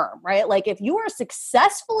long term, right? Like if you are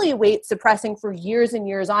successfully weight suppressing for years and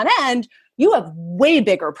years on end, you have way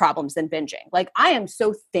bigger problems than binging. Like I am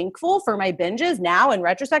so thankful for my binges now in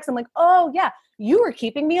retrospect. I'm like, oh yeah, you were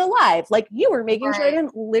keeping me alive. Like you were making sure I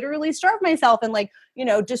didn't literally starve myself and like, you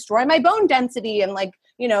know, destroy my bone density and like,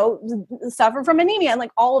 you know, suffer from anemia and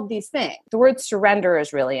like all of these things. The word surrender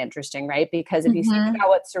is really interesting, right? Because if you think about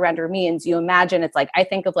what surrender means, you imagine it's like, I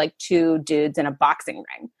think of like two dudes in a boxing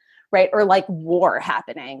ring. Right. Or like war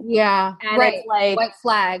happening. Yeah. And it's like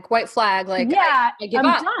white flag. Like, yeah, I give I'm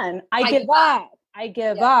up. done. I give up. I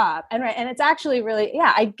give up. And right. And it's actually really,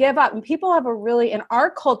 I give up. And people have a really, in our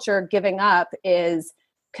culture, giving up is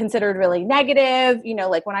considered really negative. You know,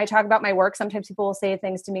 like when I talk about my work, sometimes people will say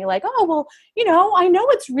things to me like, oh, well, you know, I know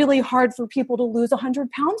it's really hard for people to lose 100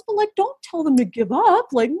 pounds, but like, don't tell them to give up.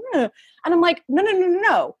 Like, and I'm like,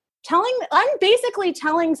 no. I'm basically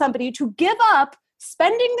telling somebody to give up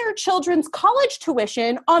spending their children's college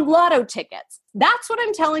tuition on lotto tickets. That's what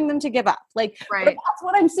I'm telling them to give up. Like, that's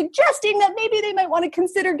what I'm suggesting that maybe they might want to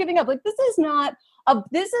consider giving up. Like, this is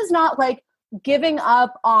not like giving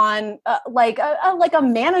up on like a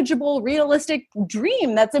manageable, realistic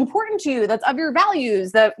dream that's important to you, that's of your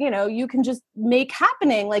values, that, you know, you can just make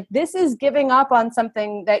happening. Like this is giving up on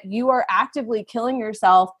something that you are actively killing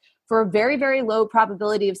yourself for a very, very low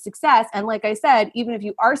probability of success. And like I said, even if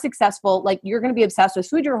you are successful, like you're going to be obsessed with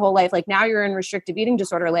food your whole life. Like now you're in restrictive eating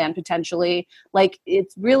disorder land potentially. Like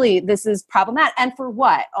it's really, this is problematic. And for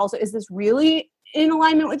what? Also, is this really in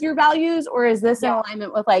alignment with your values, or is this in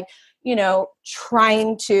alignment with like, you know,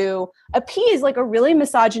 trying to appease like a really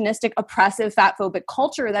misogynistic, oppressive, fat phobic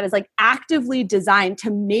culture that is like actively designed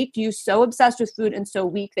to make you so obsessed with food and so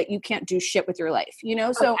weak that you can't do shit with your life, you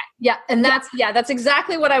know? So and that's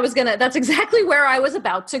exactly what I was that's exactly where I was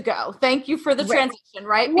about to go. Thank you for the transition,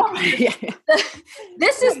 right?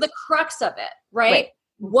 This is the crux of it, right?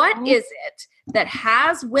 What is it that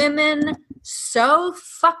has women so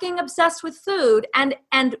fucking obsessed with food and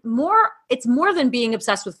more, it's more than being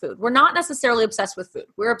obsessed with food. We're not necessarily obsessed with food.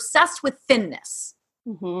 We're obsessed with thinness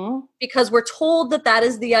because we're told that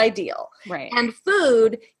is the ideal. Right. And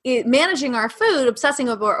food, managing our food, obsessing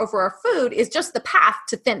over our food is just the path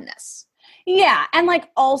to thinness. Yeah. And like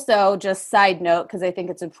also just side note, because I think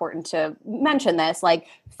it's important to mention this, like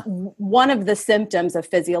one of the symptoms of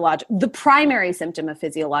the primary symptom of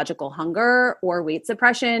physiological hunger or weight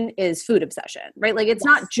suppression is food obsession, right? Like it's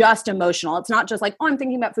not just emotional. It's not just like, oh, I'm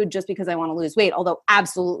thinking about food just because I want to lose weight, although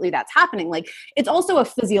absolutely that's happening. Like it's also a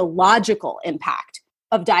physiological impact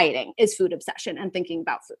of dieting is food obsession and thinking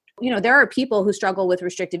about food. You know, there are people who struggle with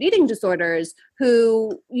restrictive eating disorders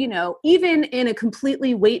who, you know, even in a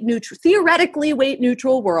completely theoretically weight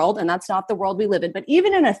neutral world, and that's not the world we live in, but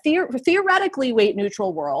even in a theoretically weight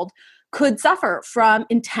neutral world could suffer from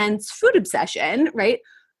intense food obsession, right?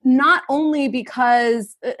 Not only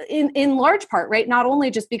because in large part, right? Not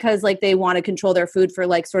only just because like they want to control their food for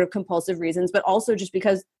like sort of compulsive reasons, but also just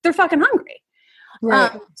because they're fucking hungry.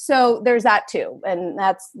 Right. So there's that too. And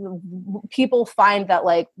that's, people find that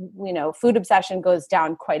like, you know, food obsession goes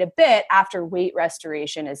down quite a bit after weight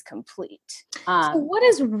restoration is complete. So what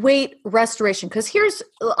is weight restoration? Because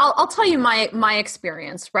I'll tell you my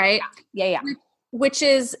experience, right? Yeah. Which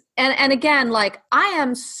is, and again, like I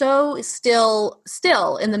am so still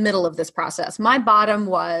in the middle of this process. My bottom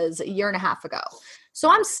was a year and a half ago. So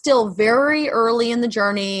I'm still very early in the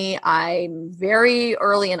journey. I'm very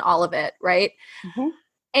early in all of it, right? Mm-hmm.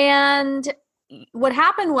 And what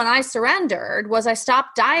happened when I surrendered was I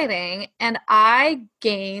stopped dieting and I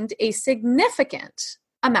gained a significant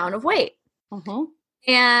amount of weight. Mm-hmm.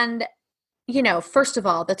 And, you know, first of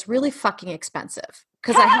all, that's really fucking expensive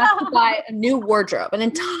because I have to buy a new wardrobe, an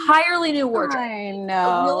entirely new wardrobe. I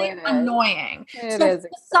know. Really annoying.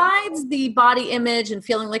 Besides the body image and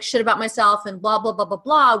feeling like shit about myself and blah, blah, blah, blah,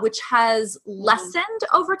 blah, which has lessened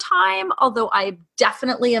over time, although I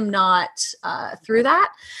definitely am not through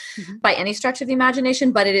that by any stretch of the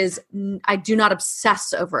imagination, but I do not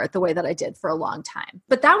obsess over it the way that I did for a long time.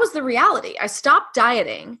 But that was the reality. I stopped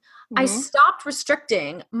dieting. I stopped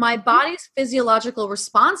restricting. My body's physiological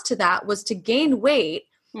response to that was to gain weight,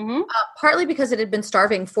 partly because it had been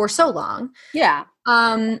starving for so long. Yeah.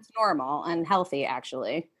 It's normal and healthy,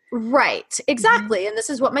 actually. Right. Exactly. And this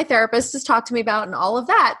is what my therapist has talked to me about and all of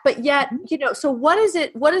that. But yet, you know, so what is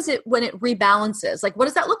it when it rebalances? Like, what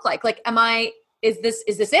does that look like? Like, is this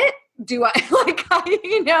it? Do I,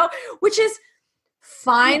 you know, which is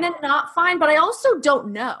fine and not fine, but I also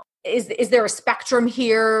don't know. Is there a spectrum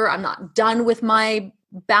here? I'm not done with my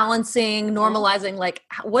balancing, normalizing, like,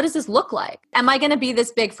 what does this look like? Am I going to be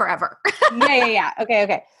this big forever? Yeah.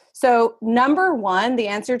 Okay. So number one, the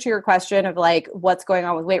answer to your question of like, what's going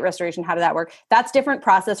on with weight restoration? How did that work? That's different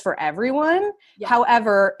process for everyone. Yeah.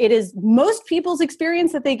 However, it is most people's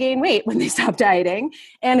experience that they gain weight when they stop dieting.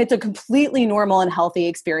 And it's a completely normal and healthy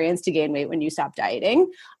experience to gain weight when you stop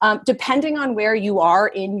dieting. Depending on where you are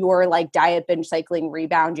in your like diet, binge cycling,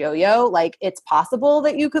 rebound, yo-yo, like it's possible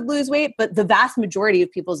that you could lose weight, but the vast majority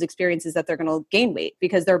of people's experience is that they're going to gain weight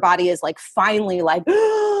because their body is like finally like,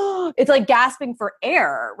 it's like gasping for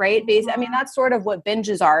air, right? I mean, that's sort of what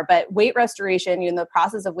binges are, but weight restoration, in the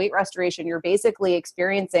process of weight restoration, you're basically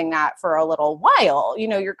experiencing that for a little while.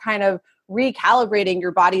 You're kind of recalibrating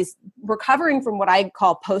your body's recovering from what I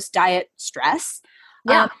call post-diet stress.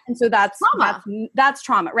 Yeah. And so that's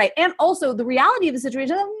trauma. Right. And also the reality of the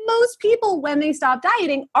situation is that most people, when they stop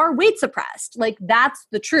dieting, are weight suppressed. Like that's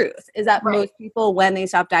the truth, is that most people, when they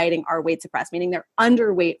stop dieting, are weight suppressed, meaning they're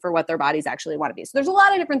underweight for what their bodies actually want to be. So there's a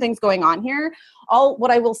lot of different things going on here. What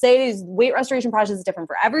I will say is weight restoration process is different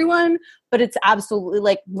for everyone, but it's absolutely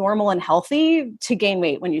like normal and healthy to gain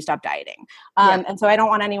weight when you stop dieting. And so I don't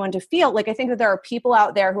want anyone to feel like, I think that there are people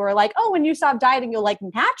out there who are like, oh, when you stop dieting, you'll like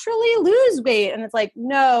naturally lose weight. And it's like,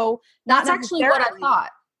 no, that's actually what I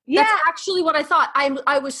thought. Yeah. That's actually what I thought.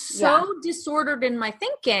 I was so disordered in my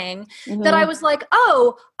thinking that I was like,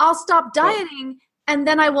 oh, I'll stop dieting and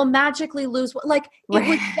then I will magically lose. Like it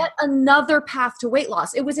was yet another path to weight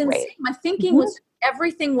loss. It was insane. My thinking was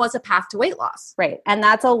everything was a path to weight loss. Right. And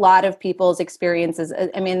that's a lot of people's experiences.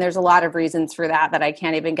 I mean, there's a lot of reasons for that I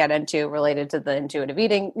can't even get into related to the intuitive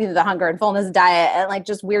eating, the hunger and fullness diet, and like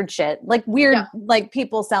just weird shit, like like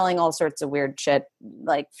people selling all sorts of weird shit,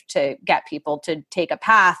 like to get people to take a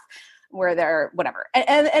path where they're whatever.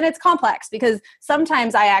 And it's complex because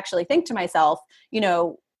sometimes I actually think to myself,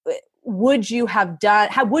 would you have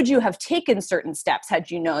taken certain steps had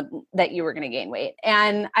you known that you were going to gain weight?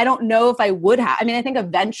 And I don't know if I would have. I mean, I think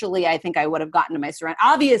eventually I would have gotten to my surrender.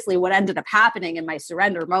 Obviously, what ended up happening in my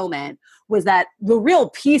surrender moment was that the real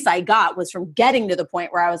peace I got was from getting to the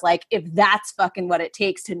point where I was like, if that's fucking what it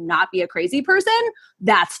takes to not be a crazy person,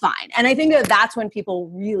 that's fine. And I think that's when people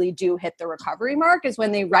really do hit the recovery mark, is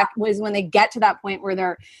when they get to that point where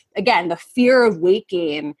they're, again, the fear of weight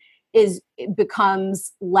gain it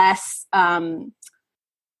becomes less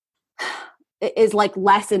is like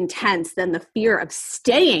less intense than the fear of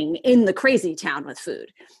staying in the crazy town with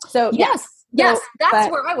food. So yes, that's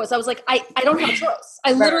where I was. I was like, I don't have a choice.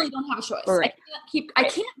 I literally don't have a choice. Right. I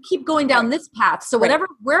can't keep going down this path. So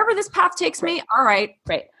wherever this path takes me, all right.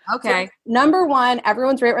 Right. Okay. So, number one,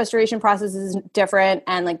 everyone's weight restoration process is different,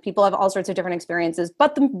 and like people have all sorts of different experiences,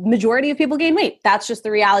 but the majority of people gain weight. That's just the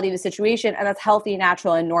reality of the situation, and that's healthy,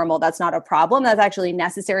 natural, and normal. That's not a problem. That's actually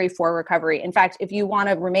necessary for recovery. In fact, if you want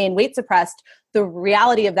to remain weight suppressed, the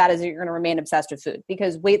reality of that is that you're going to remain obsessed with food,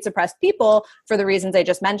 because weight suppressed people, for the reasons I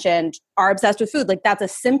just mentioned, are obsessed with food. Like that's a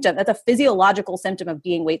symptom. That's a physiological symptom of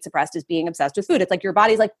being weight suppressed, is being obsessed with food. It's like your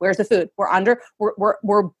body's like, where's the food?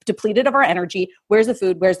 We're depleted of our energy. Where's the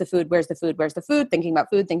food? Where's the food? Where's the food? Where's the food? Thinking about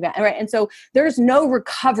food, right? And so there's no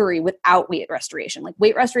recovery without weight restoration. Like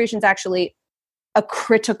weight restoration is actually a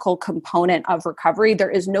critical component of recovery. There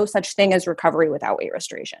is no such thing as recovery without weight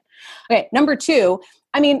restoration. Okay. Number two,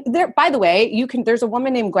 I mean, by the way, there's a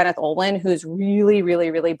woman named Gwyneth Olin who's really,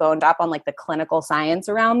 really, really boned up on like the clinical science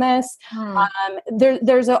around this.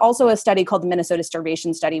 There's also a study called the Minnesota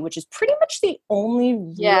Starvation Study, which is pretty much the only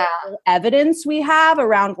real evidence we have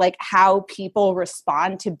around like how people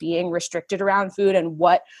respond to being restricted around food and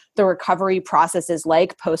what the recovery process is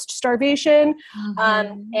like post-starvation.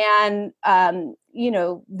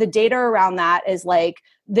 The data around that is like,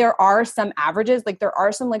 there are some averages, like there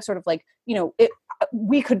are some like sort of like,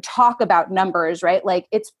 we could talk about numbers, right? Like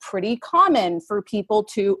it's pretty common for people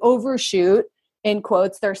to overshoot, in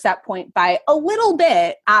quotes, their set point by a little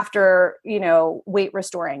bit after, weight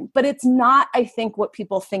restoring. But it's not, I think, what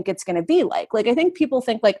people think it's going to be like. Like, I think people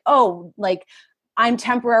think like, oh, like I'm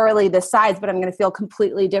temporarily this size, but I'm going to feel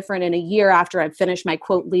completely different in a year after I've finished my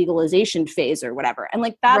quote legalization phase or whatever. And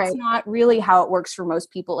like, that's not really how it works for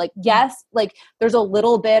most people. Like, yes, like there's a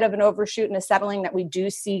little bit of an overshoot and a settling that we do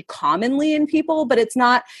see commonly in people, but it's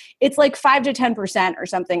like 5 to 10% or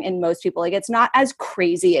something in most people. Like, it's not as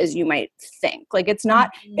crazy as you might think. Like, it's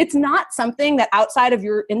not something that outside of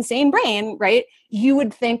your insane brain, right, you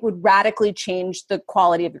would think would radically change the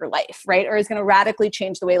quality of your life, right? Or is going to radically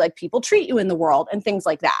change the way like people treat you in the world and things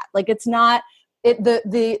like that. Like it's not,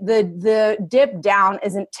 the dip down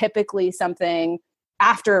isn't typically something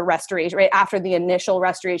after restoration, right after the initial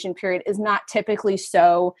restoration period, is not typically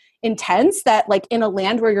so intense that like in a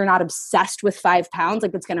land where you're not obsessed with 5 pounds,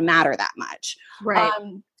 like it's going to matter that much. Right.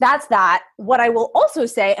 That's that. What I will also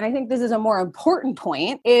say, and I think this is a more important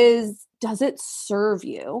point, is does it serve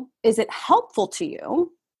you? Is it helpful to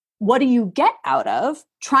you? What do you get out of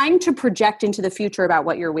trying to project into the future about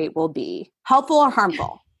what your weight will be? Helpful or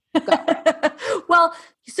harmful? Well,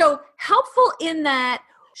 so helpful in that,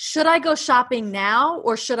 should I go shopping now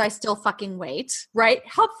or should I still fucking wait? Right?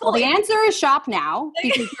 Helpful. Well, the answer is shop now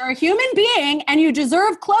because you're a human being and you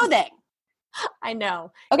deserve clothing. I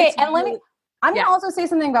know. Okay. It's And really, I'm going to also say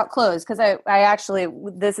something about clothes because I actually,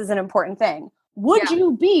 this is an important thing. Would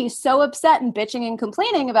you be so upset and bitching and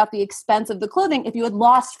complaining about the expense of the clothing if you had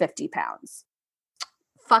lost 50 pounds?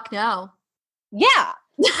 Fuck no. Yeah.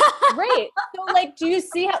 Right. So like, do you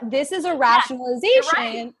see how this is a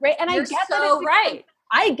rationalization? Right. And You're I get so that right.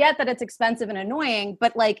 I get that it's expensive and annoying,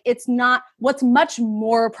 but like, it's not, what's much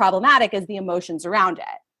more problematic is the emotions around it.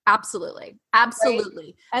 Absolutely.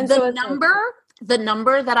 Absolutely. Right? And the so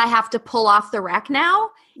number that I have to pull off the rack now,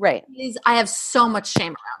 right, is I have so much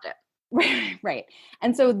shame around it. Right.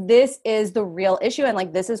 And so this is the real issue. And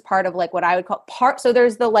like, this is part of like what I would call so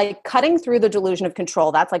there's the like cutting through the delusion of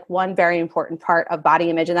control. That's like one very important part of body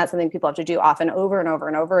image. And that's something people have to do often over and over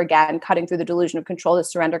and over again, cutting through the delusion of control, the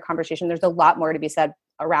surrender conversation. There's a lot more to be said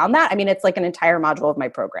around that. I mean, it's like an entire module of my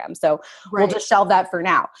program. So we'll just shelve that for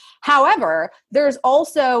now. However, there's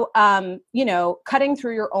also, cutting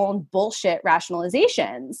through your own bullshit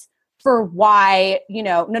rationalizations for why,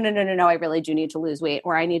 no, I really do need to lose weight,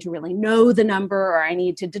 or I need to really know the number, or I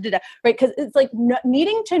need to right? Because it's like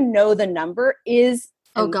needing to know the number is,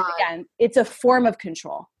 again, it's a form of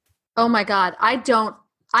control. Oh my God. I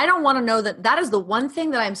don't want to know that. That is the one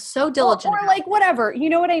thing that I'm so diligent or like whatever, you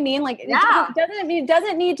know what I mean? Like, it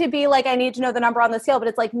doesn't need to be like, I need to know the number on the scale, but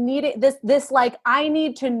it's like this, like, I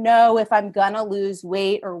need to know if I'm going to lose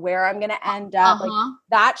weight or where I'm going to end up. Like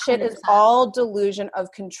that shit 100%. Is all delusion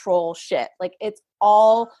of control shit. Like it's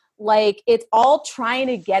all trying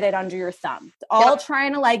to get it under your thumb. It's all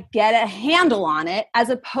trying to like get a handle on it, as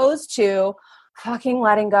opposed to fucking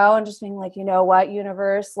letting go and just being like, you know what,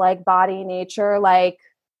 universe, like body, nature, like,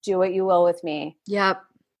 do what you will with me. Yep.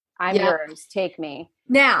 I'm yours. Take me.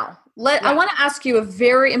 Now, I want to ask you a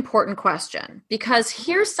very important question, because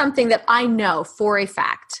here's something that I know for a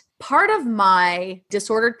fact. Part of my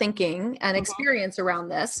disordered thinking and experience around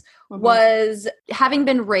this was having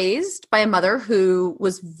been raised by a mother who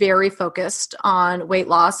was very focused on weight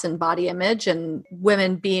loss and body image and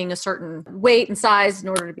women being a certain weight and size in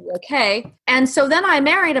order to be okay. And so then I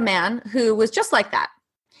married a man who was just like that.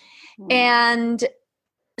 And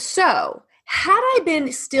so had I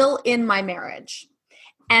been still in my marriage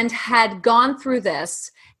and had gone through this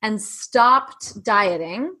and stopped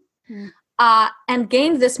dieting and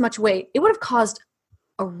gained this much weight, it would have caused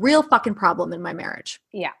a real fucking problem in my marriage.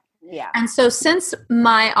 Yeah. Yeah. And so since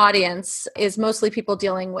my audience is mostly people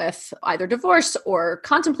dealing with either divorce or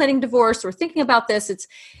contemplating divorce or thinking about this,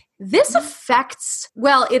 this affects, I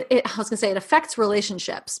was going to say it affects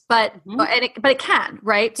relationships, but it can,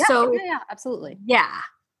 right? Yeah, so absolutely. Yeah.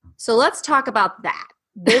 So let's talk about that.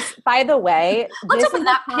 This, by the way, let's open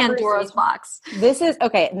that Pandora's box. This is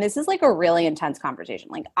okay. And this is like a really intense conversation.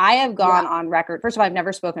 Like I have gone on record. First of all, I've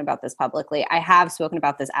never spoken about this publicly. I have spoken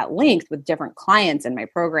about this at length with different clients in my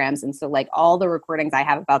programs. And so like all the recordings I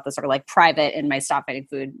have about this are like private in my Stop Fighting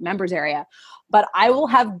Food members area. But I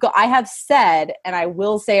have said, and I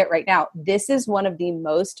will say it right now, this is one of the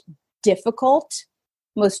most difficult,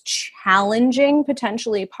 most challenging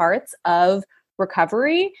potentially parts of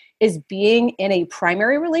recovery, is being in a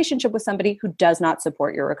primary relationship with somebody who does not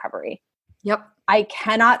support your recovery. Yep. I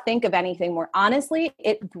cannot think of anything more. Honestly,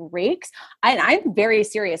 it breaks. And I'm very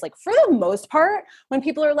serious. Like for the most part, when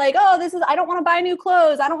people are like, oh, I don't want to buy new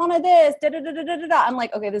clothes. I don't want to this, I'm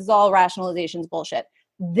like, okay, this is all rationalizations bullshit.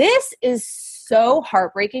 This is so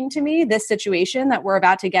heartbreaking to me, this situation that we're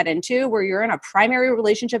about to get into, where you're in a primary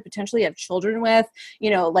relationship, potentially have children with,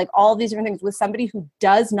 like all these different things with somebody who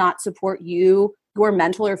does not support you, your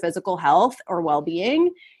mental or physical health or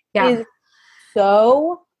well-being is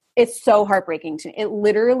it's so heartbreaking to me. It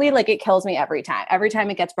literally, like, it kills me every time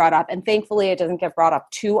it gets brought up. And thankfully it doesn't get brought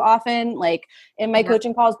up too often, like in my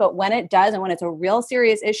coaching calls, but when it does, and when it's a real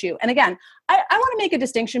serious issue. And again, I want to make a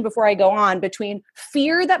distinction before I go on between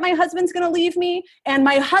fear that my husband's going to leave me and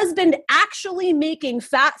my husband actually making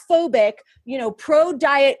fat phobic,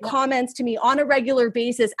 pro-diet comments to me on a regular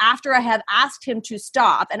basis after I have asked him to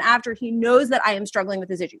stop and after he knows that I am struggling with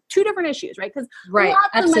this issue. Two different issues, right? Because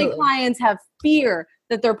lots of my clients have fear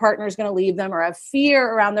that their partner is going to leave them or have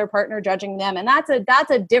fear around their partner judging them. And that's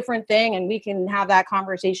a different thing. And we can have that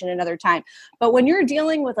conversation another time. But when you're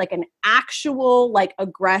dealing with like an actual, like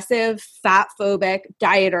aggressive, fat phobic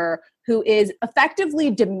dieter who is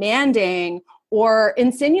effectively demanding or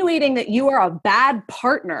insinuating that you are a bad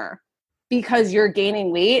partner because you're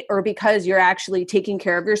gaining weight or because you're actually taking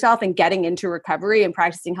care of yourself and getting into recovery and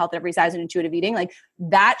practicing health at every size and intuitive eating, like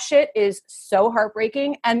that shit is so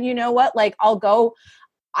heartbreaking. And you know what? Like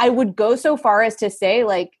I would go so far as to say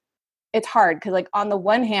like, it's hard because like on the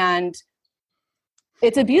one hand,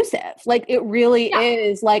 it's abusive. Like it really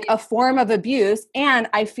is like a form of abuse. And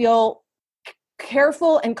I feel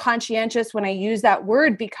careful and conscientious when I use that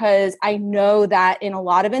word because I know that in a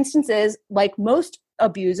lot of instances, like most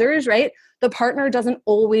abusers, right? The partner doesn't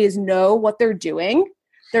always know what they're doing.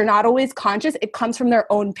 They're not always conscious. It comes from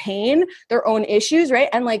their own pain, their own issues, right?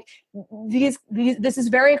 And like this is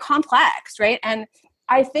very complex, right? And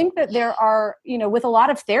I think that there are, with a lot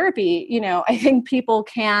of therapy, I think people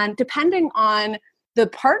can, depending on the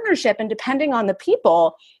partnership and depending on the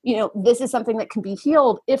people, this is something that can be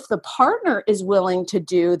healed if the partner is willing to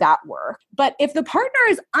do that work. But if the partner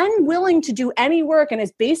is unwilling to do any work and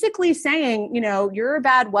is basically saying, you're a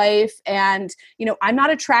bad wife and, I'm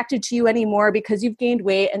not attracted to you anymore because you've gained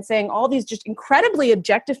weight, and saying all these just incredibly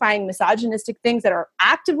objectifying, misogynistic things that are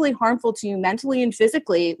actively harmful to you mentally and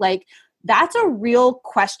physically, like that's a real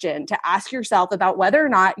question to ask yourself about whether or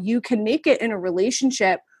not you can make it in a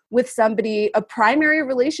relationship with somebody, a primary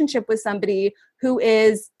relationship with somebody who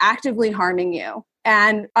is actively harming you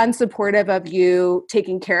and unsupportive of you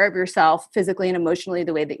taking care of yourself physically and emotionally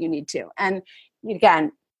the way that you need to. And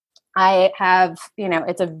again, I have,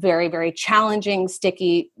 it's a very, very challenging,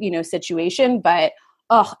 sticky, situation, but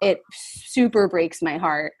it super breaks my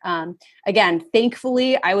heart. Again,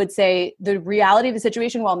 thankfully, I would say the reality of the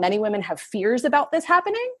situation, while many women have fears about this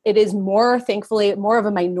happening, it is thankfully, more of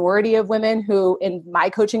a minority of women who, in my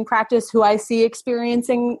coaching practice, who I see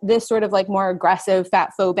experiencing this sort of like more aggressive,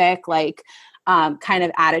 fat phobic, like kind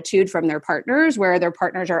of attitude from their partners, where their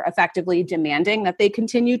partners are effectively demanding that they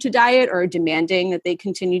continue to diet or demanding that they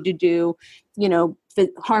continue to do,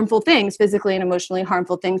 harmful things, physically and emotionally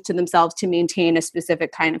harmful things to themselves to maintain a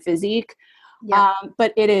specific kind of physique. Yeah.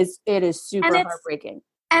 But it is super heartbreaking.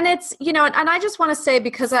 And it's, and I just want to say,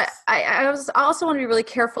 because I also want to be really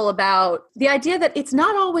careful about the idea that it's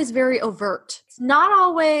not always very overt. It's not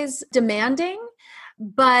always demanding,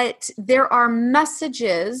 but there are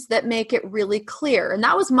messages that make it really clear. And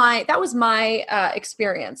that was my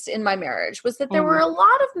experience in my marriage, was that there were a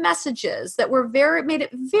lot of messages that made it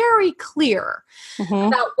very clear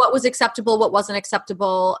about what was acceptable, what wasn't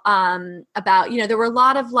acceptable, about, there were a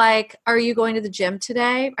lot of like, are you going to the gym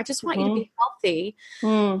today? I just want you to be healthy.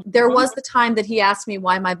 There was the time that he asked me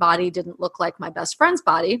why my body didn't look like my best friend's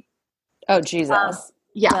body. Oh, Jesus.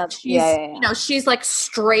 Yeah, she's like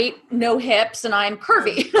straight, no hips, and I'm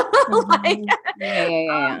curvy.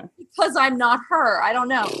 Because I'm not her. I don't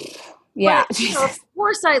know. Yeah. But, of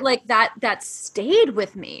course, I like that stayed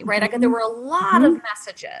with me, right? There were a lot of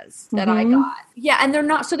messages that I got. Yeah. And they're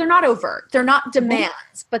not overt. They're not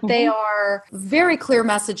demands, but they are very clear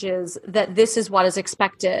messages that this is what is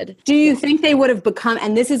expected. Do you think they would have become,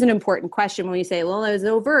 and this is an important question when you say, well, it was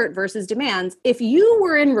overt versus demands. If you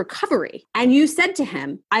were in recovery and you said to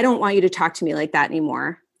him, I don't want you to talk to me like that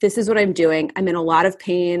anymore. This is what I'm doing. I'm in a lot of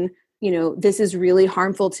pain. This is really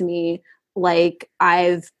harmful to me. Like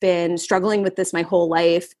I've been struggling with this my whole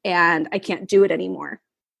life and I can't do it anymore.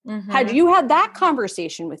 Had you had that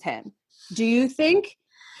conversation with him, do you think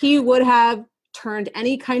he would have turned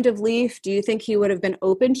any kind of leaf? Do you think he would have been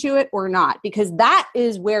open to it or not? Because that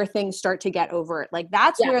is where things start to get overt. Like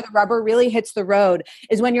that's where the rubber really hits the road,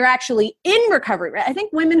 is when you're actually in recovery, right? I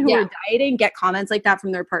think women who are dieting get comments like that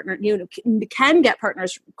from their partner, can get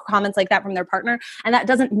comments like that from their partner. And that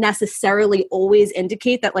doesn't necessarily always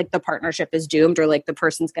indicate that like the partnership is doomed or like the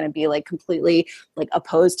person's going to be like completely like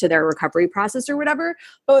opposed to their recovery process or whatever.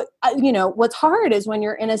 But what's hard is when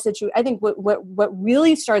you're in a situation, I think what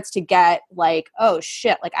really starts to get like, oh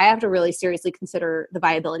shit, like I have to really seriously consider the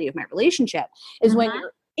viability of my relationship, is when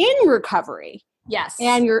you're in recovery. Yes.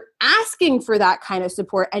 And you're asking for that kind of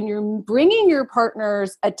support and you're bringing your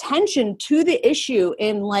partner's attention to the issue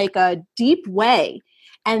in like a deep way.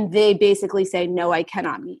 And they basically say, no, I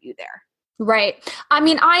cannot meet you there. Right. I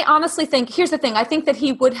mean, I honestly think, here's the thing. I think that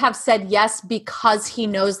he would have said yes because he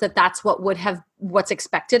knows that that's what's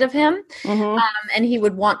expected of him. And he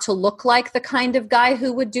would want to look like the kind of guy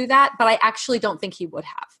who would do that. But I actually don't think he would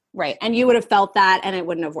have. Right. And you would have felt that and it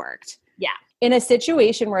wouldn't have worked. Yeah. in a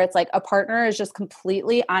situation where it's like a partner is just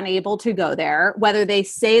completely unable to go there, whether they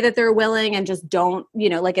say that they're willing and just don't,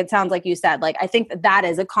 like it sounds like you said, like I think that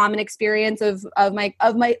is a common experience of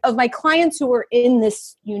my clients who are in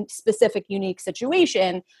this specific unique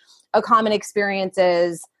situation. A common experience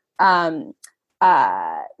is,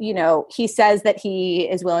 he says that he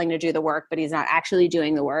is willing to do the work, but he's not actually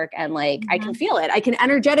doing the work. And like, I can feel it. I can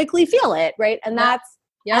energetically feel it. Right. And that's,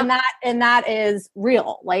 and that is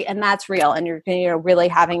real. Like, and that's real. And you're really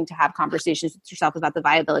having to have conversations with yourself about the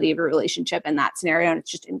viability of your relationship in that scenario. And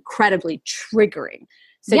it's just incredibly triggering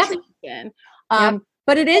situation.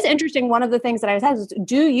 But it is interesting. One of the things that I was asked is,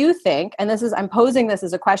 do you think, and I'm posing this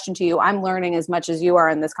as a question to you, I'm learning as much as you are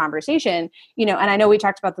in this conversation, and I know we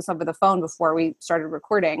talked about this over the phone before we started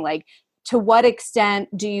recording, like, to what extent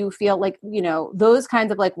do you feel like, those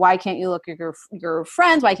kinds of like, why can't you look at your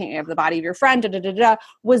friends? Why can't you have the body of your friend?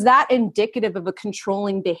 Was that indicative of a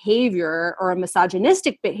controlling behavior or a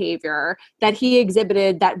misogynistic behavior that he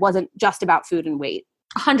exhibited that wasn't just about food and weight?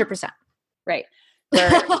 100%. Right. So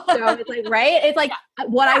it's like, right. It's like,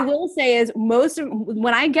 what I will say is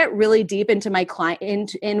when I get really deep into my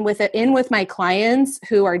client, in with my clients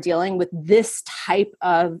who are dealing with this type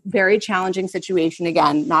of very challenging situation,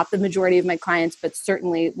 again, not the majority of my clients, but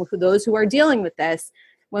certainly those who are dealing with this,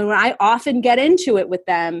 when I often get into it with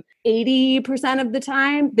them, 80% of the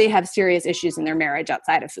time, they have serious issues in their marriage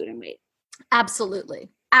outside of food and weight. Absolutely.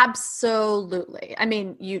 Absolutely. I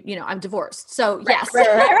mean, I'm divorced. So yes. Right.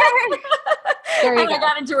 And I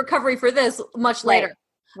got into recovery for this much later.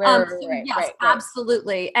 Right.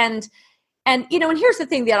 Absolutely. And here's the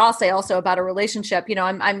thing that I'll say also about a relationship,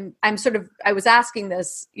 I was asking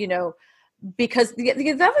this, because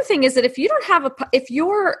the other thing is that if you don't have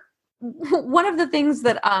one of the things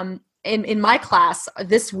that, in my class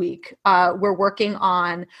this week, we're working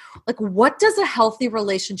on, like, what does a healthy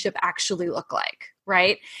relationship actually look like?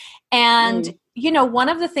 Right. And, one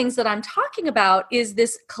of the things that I'm talking about is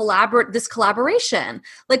this collaboration.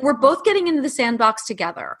 Like, we're both getting into the sandbox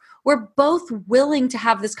together. We're both willing to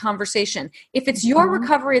have this conversation. If it's your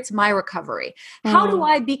recovery, it's my recovery. How do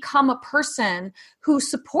I become a person who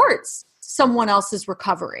supports someone else's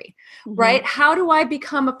recovery, right? How do I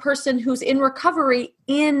become a person who's in recovery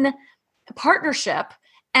in partnership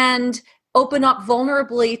and open up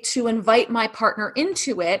vulnerably to invite my partner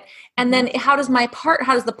into it? And then how does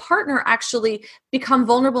the partner actually become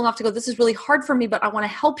vulnerable enough to go, this is really hard for me, but I want to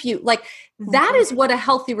help you. Like, that is what a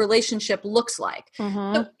healthy relationship looks like.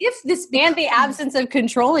 So if this and the absence of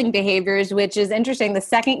controlling behaviors, which is interesting. The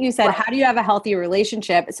second you said, how do you have a healthy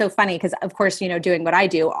relationship? It's so funny because, of course, doing what I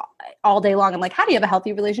do all day long, I'm like, how do you have a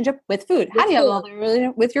healthy relationship with food? How do you have a healthy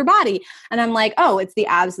relationship with your body? And I'm like, oh, it's the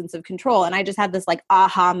absence of control. And I just had this like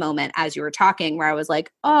aha moment as you were talking where I was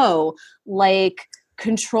like, oh, like,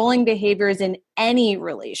 controlling behaviors in any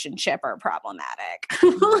relationship are problematic.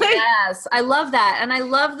 Yes, I love that. And I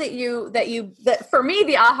love that for me,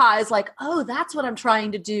 the aha is like, oh, that's what I'm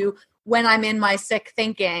trying to do when I'm in my sick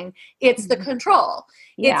thinking. It's the control.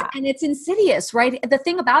 And it's insidious, right? The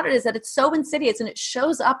thing about it is that it's so insidious and it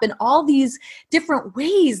shows up in all these different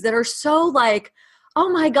ways that are so like, oh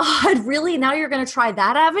my God, really? Now you're going to try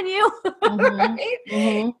that avenue?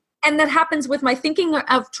 Right? And that happens with my thinking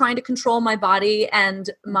of trying to control my body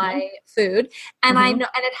and my food. And I know,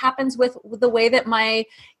 and it happens with the way that my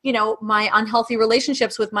unhealthy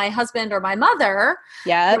relationships with my husband or my mother.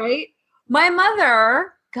 Yeah. Right. My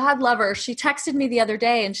mother, God love her, she texted me the other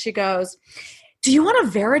day and she goes, do you want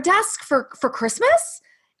a Veridesk for Christmas?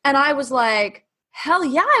 And I was like, hell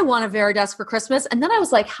yeah, I want a Veridesk for Christmas. And then I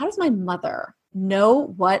was like, how does my mother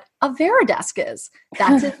know what a Veridesk is?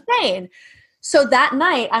 That's insane. So that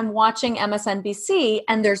night I'm watching MSNBC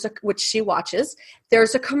and which she watches,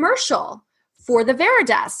 there's a commercial for the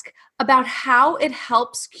Veridesk about how it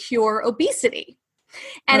helps cure obesity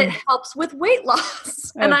and it helps with weight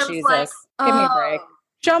loss. And I was like, give me a break.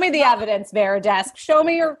 Show me the evidence, Veridesk. Show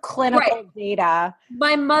me your clinical data.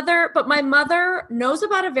 My mother knows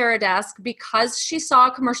about a Veridesk because she saw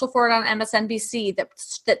a commercial for it on MSNBC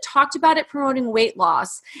that talked about it promoting weight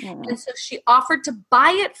loss. And so she offered to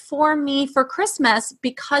buy it for me for Christmas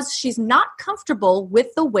because she's not comfortable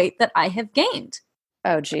with the weight that I have gained.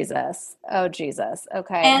 Oh, Jesus.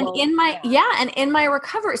 Okay. And in my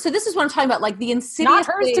recovery. So this is what I'm talking about. Like the insidious. Not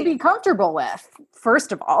hers to be comfortable with,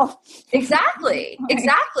 first of all. Exactly.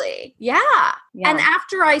 Yeah. And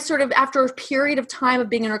after after a period of time of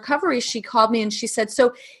being in recovery, she called me and she said,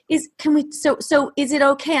 so is it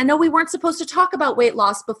okay? I know we weren't supposed to talk about weight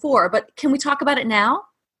loss before, but can we talk about it now?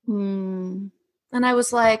 And I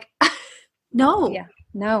was like, no. Yeah.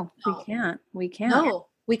 No, we can't. No.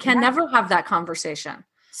 We can never have that conversation.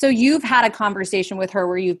 So you've had a conversation with her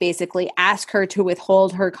where you've basically asked her to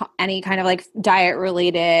withhold her any kind of like diet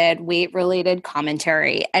related, weight related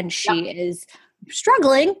commentary, and she is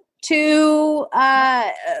struggling to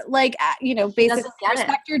basically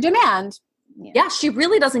respect your demand. Yeah, she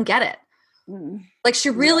really doesn't get it. Like she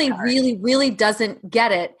really, really, really doesn't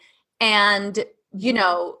get it. And, you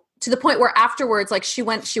know, to the point where afterwards, like she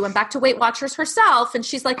went back to Weight Watchers herself and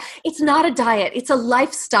she's like, it's not a diet, it's a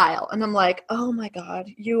lifestyle. And I'm like, oh my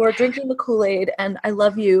God, you are drinking the Kool-Aid and I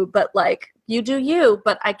love you, but like you do you,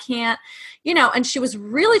 but I can't, you know, and she was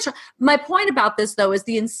really, my point about this though, is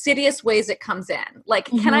the insidious ways it comes in. Like,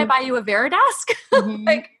 can I buy you a Veridesk?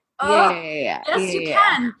 Like, yes, you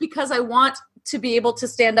can, because I want to be able to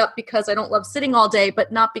stand up because I don't love sitting all day,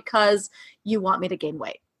 but not because you want me to gain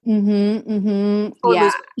weight. Or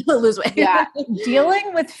lose weight. Yeah.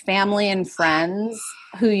 Dealing with family and friends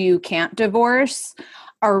who you can't divorce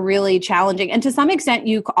are really challenging. And to some extent,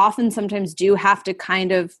 you often sometimes do have to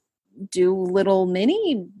kind of do little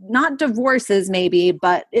mini, not divorces maybe,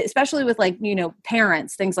 but especially with like, you know,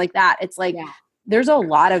 parents, things like that. It's like, there's a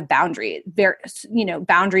lot of boundaries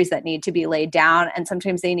that need to be laid down. And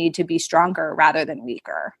sometimes they need to be stronger rather than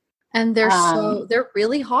weaker. And they're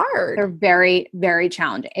really hard. They're very, very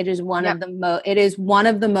challenging. It is one of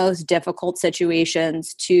the most difficult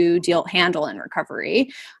situations to handle in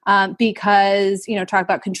recovery, because, you know, talk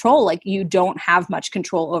about control, like you don't have much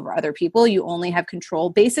control over other people. You only have control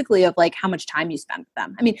basically of like how much time you spend with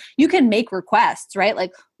them. I mean, you can make requests, right?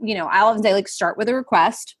 Like, you know, I often say like start with a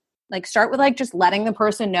request. Like start with like just letting the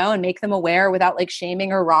person know and make them aware without like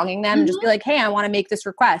shaming or wronging them. Just be like, hey, I want to make this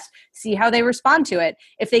request. See how they respond to it.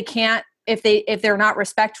 If they're not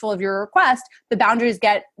respectful of your request, the boundaries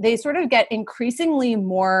get increasingly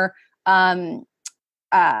more firm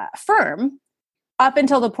up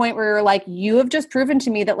until the point where you're like, you have just proven to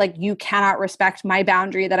me that like you cannot respect my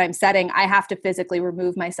boundary that I'm setting. I have to physically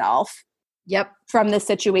remove myself from this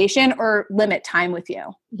situation or limit time with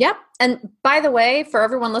you. And by the way, for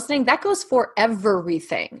everyone listening, that goes for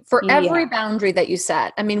everything, for every boundary that you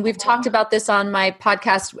set. I mean, we've talked about this on my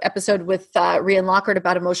podcast episode with Rian Lockhart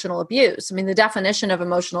about emotional abuse. I mean, the definition of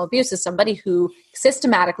emotional abuse is somebody who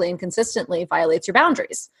systematically and consistently violates your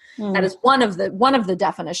boundaries. That is one of the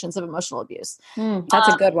definitions of emotional abuse. That's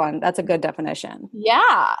a good one. That's a good definition.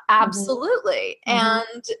 Yeah, absolutely.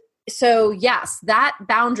 And so yes, that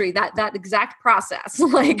boundary, that exact process,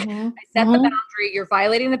 like I set the boundary, you're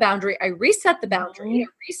violating the boundary, I reset the boundary, I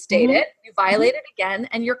restate it, you violate it again,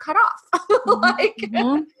 and you're cut off.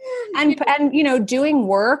 And you know, doing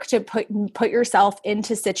work to put yourself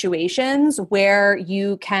into situations where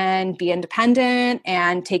you can be independent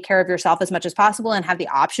and take care of yourself as much as possible and have the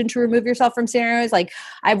option to remove yourself from scenarios. Like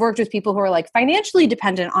I've worked with people who are like financially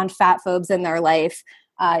dependent on fat phobes in their life,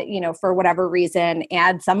 you know, for whatever reason.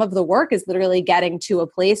 And some of the work is literally getting to a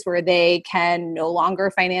place where they can no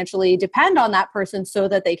longer financially depend on that person so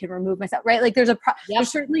that they can remove myself, right? Like there's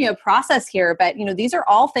certainly a process here, but you know, these are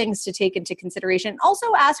all things to take into consideration. Also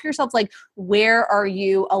ask yourself, like, where are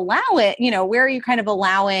you kind of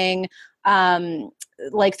allowing,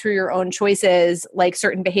 like through your own choices, like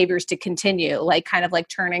certain behaviors to continue, like kind of like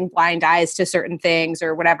turning blind eyes to certain things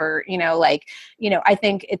or whatever, I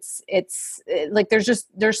think it's like,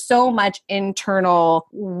 there's so much internal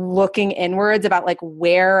looking inwards about like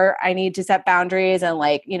where I need to set boundaries. And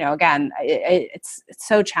like, again, it's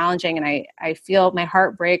so challenging. And I feel my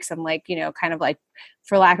heart breaks. I'm like, kind of like,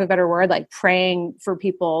 for lack of a better word, like praying for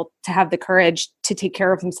people to have the courage to take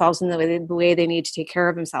care of themselves in the way they need to take care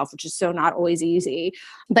of themselves, which is so not always easy.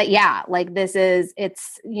 But yeah, like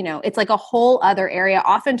it's like a whole other area.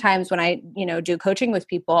 Oftentimes when I, do coaching with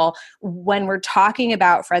people, when we're talking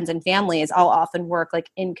about friends and families, I'll often work like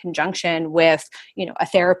in conjunction with, a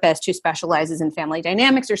therapist who specializes in family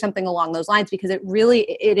dynamics or something along those lines, because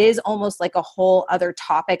it is almost like a whole other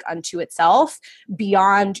topic unto itself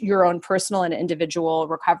beyond your own personal and individual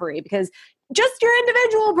recovery, because just your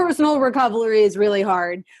individual personal recovery is really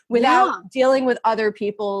hard without dealing with other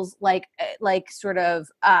people's like sort of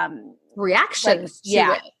reactions to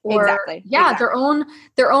it. Or, exactly.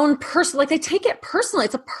 Their own person, like they take it personally.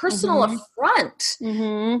 It's a personal affront.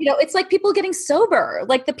 It's like people getting sober,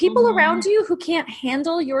 like the people around you who can't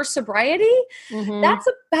handle your sobriety, that's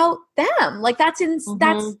about them. Like that's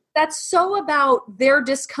so about their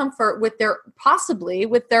discomfort with possibly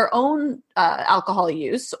with their own alcohol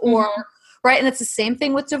use or right. And it's the same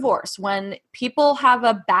thing with divorce. When people have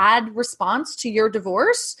a bad response to your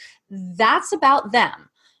divorce, that's about them.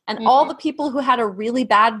 And all the people who had a really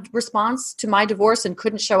bad response to my divorce and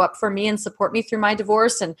couldn't show up for me and support me through my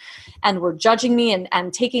divorce and were judging me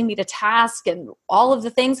and taking me to task and all of the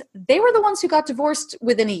things, they were the ones who got divorced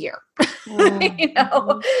within a year. You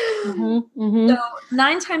know? So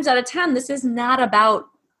 9 times out of 10, this is not about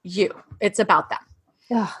you. It's about them.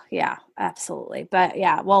 Oh, yeah, absolutely. But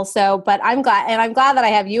yeah, well, but I'm glad that I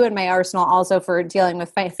have you in my arsenal also for dealing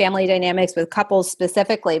with family dynamics with couples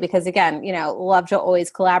specifically, because again, love to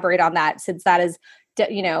always collaborate on that, since that is,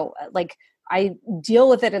 like I deal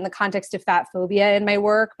with it in the context of fat phobia in my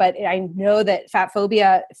work, but I know that fat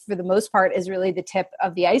phobia for the most part is really the tip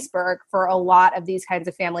of the iceberg for a lot of these kinds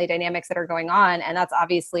of family dynamics that are going on. And that's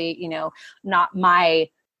obviously, not my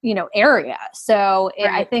area. So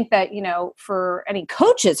I think that, for any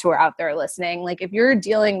coaches who are out there listening, like if you're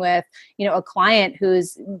dealing with, a client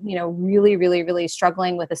who's, really, really, really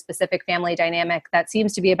struggling with a specific family dynamic that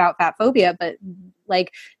seems to be about fat phobia, but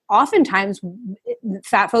like oftentimes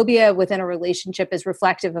fat phobia within a relationship is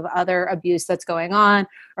reflective of other abuse that's going on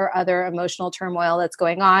or other emotional turmoil that's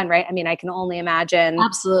going on. Right. I mean, I can only imagine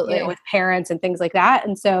absolutely with parents and things like that.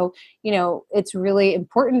 And so, it's really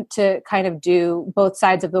important to kind of do both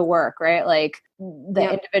sides of the work, right? Like the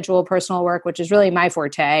individual personal work, which is really my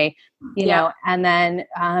forte, and then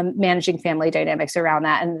managing family dynamics around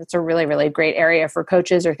that. And it's a really, really great area for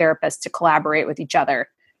coaches or therapists to collaborate with each other.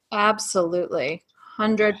 Absolutely.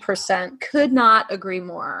 100%. Could not agree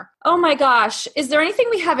more. Oh my gosh. Is there anything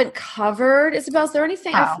we haven't covered? Isabel, is there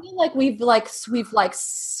anything? I feel like we've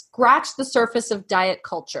scratched the surface of diet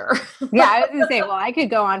culture. Yeah, I was going to say, well, I could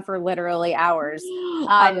go on for literally hours.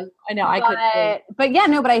 I know I could. But yeah,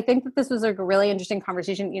 no, but I think that this was a really interesting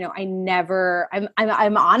conversation.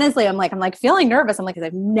 I'm honestly, I'm like feeling nervous. I'm like, because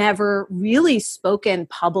I've never really spoken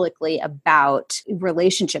publicly about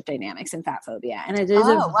relationship dynamics and fat phobia. And it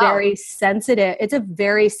is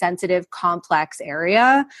very sensitive, complex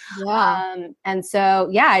area. Yeah. And so,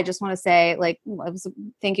 yeah, I just want to say,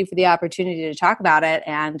 thank you for the opportunity to talk about it.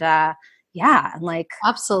 And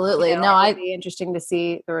absolutely. It'd be interesting to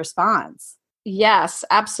see the response. Yes,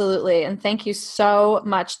 absolutely. And thank you so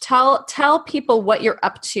much. Tell people what you're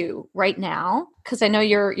up to right now, because I know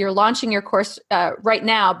you're launching your course right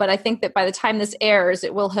now, but I think that by the time this airs,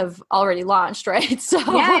 it will have already launched, right? So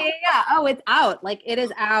yeah. Oh, it's out. Like it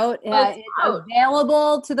is out. It's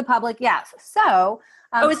available to the public. Yes. So.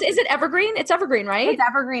 Is it evergreen? It's evergreen, right? It's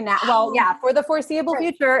evergreen now. Well, yeah, for the foreseeable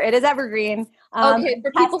future, it is evergreen. Okay,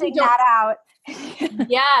 for people who don't that out.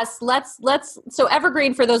 Yes, so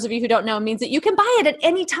evergreen, for those of you who don't know, means that you can buy it at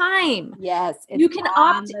any time. Yes, you can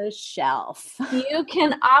on the shelf. You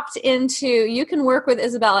can work with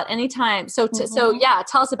Isabel at any time. So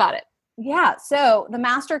tell us about it. Yeah, so the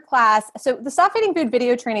masterclass, so the Stop Feeding Food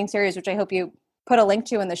video training series, which I hope you put a link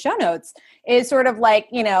to in the show notes, is sort of like,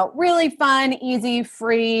 really fun, easy,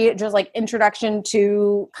 free, just like introduction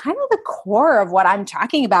to kind of the core of what I'm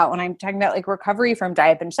talking about when I'm talking about like recovery from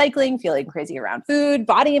diet binge cycling, feeling crazy around food,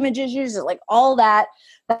 body image issues, like all that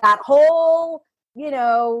whole,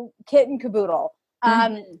 kit and caboodle.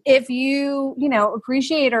 If you,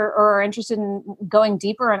 appreciate or are interested in going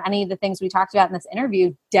deeper on any of the things we talked about in this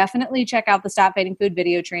interview, definitely check out the Stop Fighting Food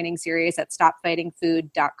video training series at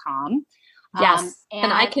stopfightingfood.com. Yes.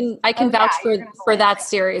 And I can vouch for that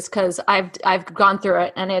series, because I've gone through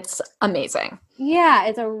it and it's amazing. Yeah.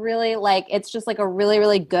 It's it's just like a really,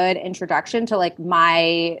 really good introduction to like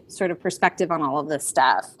my sort of perspective on all of this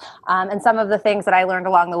stuff. And some of the things that I learned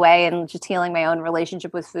along the way and just healing my own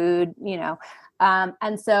relationship with food,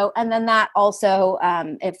 and then that also,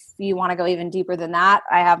 if you want to go even deeper than that,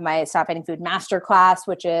 I have my Stop Eating Food Masterclass,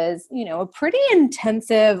 which is, a pretty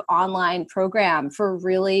intensive online program for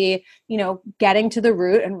really, getting to the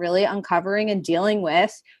root and really uncovering and dealing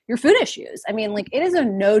with your food issues. I mean, like it is a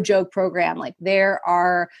no joke program. Like there's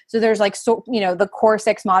the core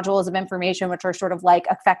 6 modules of information, which are sort of like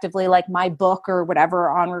effectively like my book or whatever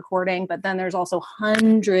on recording. But then there's also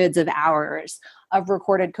hundreds of hours of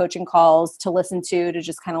recorded coaching calls to listen to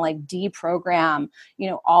just kind of like deprogram,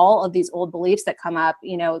 all of these old beliefs that come up.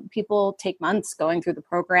 People take months going through the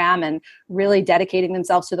program and really dedicating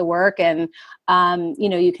themselves to the work. And,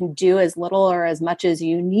 you can do as little or as much as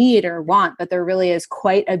you need or want, but there really is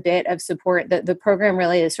quite a bit of support. The program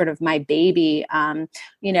really is sort of my baby, and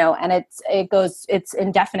it's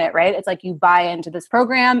indefinite, right? It's like you buy into this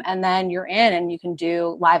program and then you're in and you can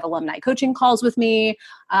do live alumni coaching calls with me.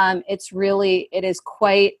 It is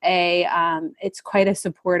quite a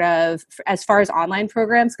supportive, as far as online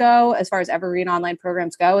programs go, as far as evergreen online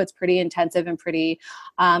programs go, it's pretty intensive and pretty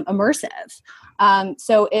immersive.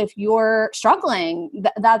 So if you're struggling,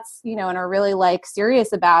 that's, and are really like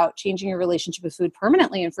serious about changing your relationship with food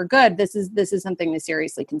permanently and for good, this is something to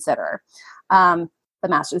seriously consider. The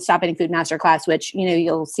Stop Eating Food Masterclass, which,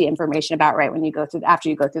 you'll see information about right when you go through, after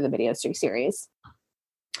you go through the video series.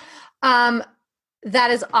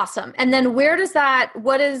 That is awesome. And then what is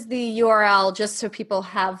the URL, just so people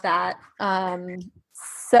have that?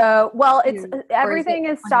 Everything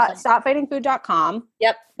is stopfightingfood.com.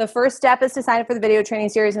 Yep. The first step is to sign up for the video training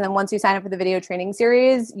series. And then once you sign up for the video training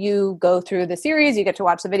series, you go through the series, you get to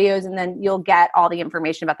watch the videos, and then you'll get all the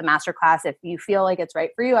information about the masterclass if you feel like it's right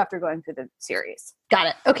for you after going through the series. Got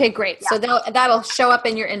it. Okay, great. Yeah. So that'll show up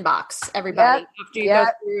in your inbox, everybody, after you go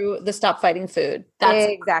through the Stop Fighting Food. That's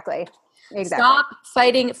Exactly.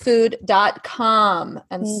 StopFightingFood.com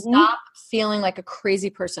and stop feeling like a crazy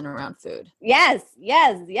person around food. Yes.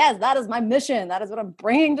 That is my mission. That is what I'm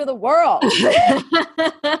bringing to the world. Love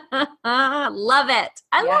it.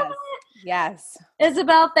 I love it. Yes.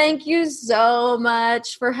 Isabel, thank you so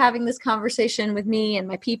much for having this conversation with me and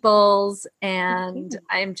my peoples. And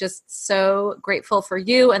I'm just so grateful for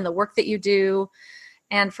you and the work that you do,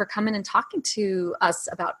 and for coming and talking to us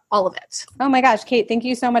about all of it. Oh my gosh, Kate, thank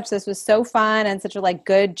you so much. This was so fun and such a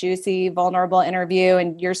good, juicy, vulnerable interview.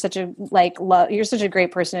 And you're such a you're such a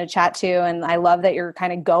great person to chat to. And I love that you're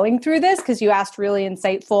kind of going through this because you asked really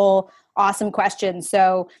insightful, awesome questions.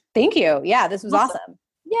 So thank you. Yeah, this was awesome.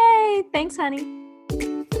 Yay. Thanks, honey.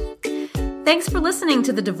 Thanks for listening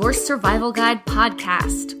to the Divorce Survival Guide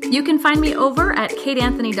podcast. You can find me over at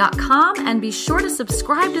kateanthony.com, and be sure to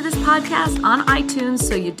subscribe to this podcast on iTunes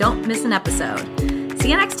so you don't miss an episode. See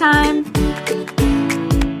you next time.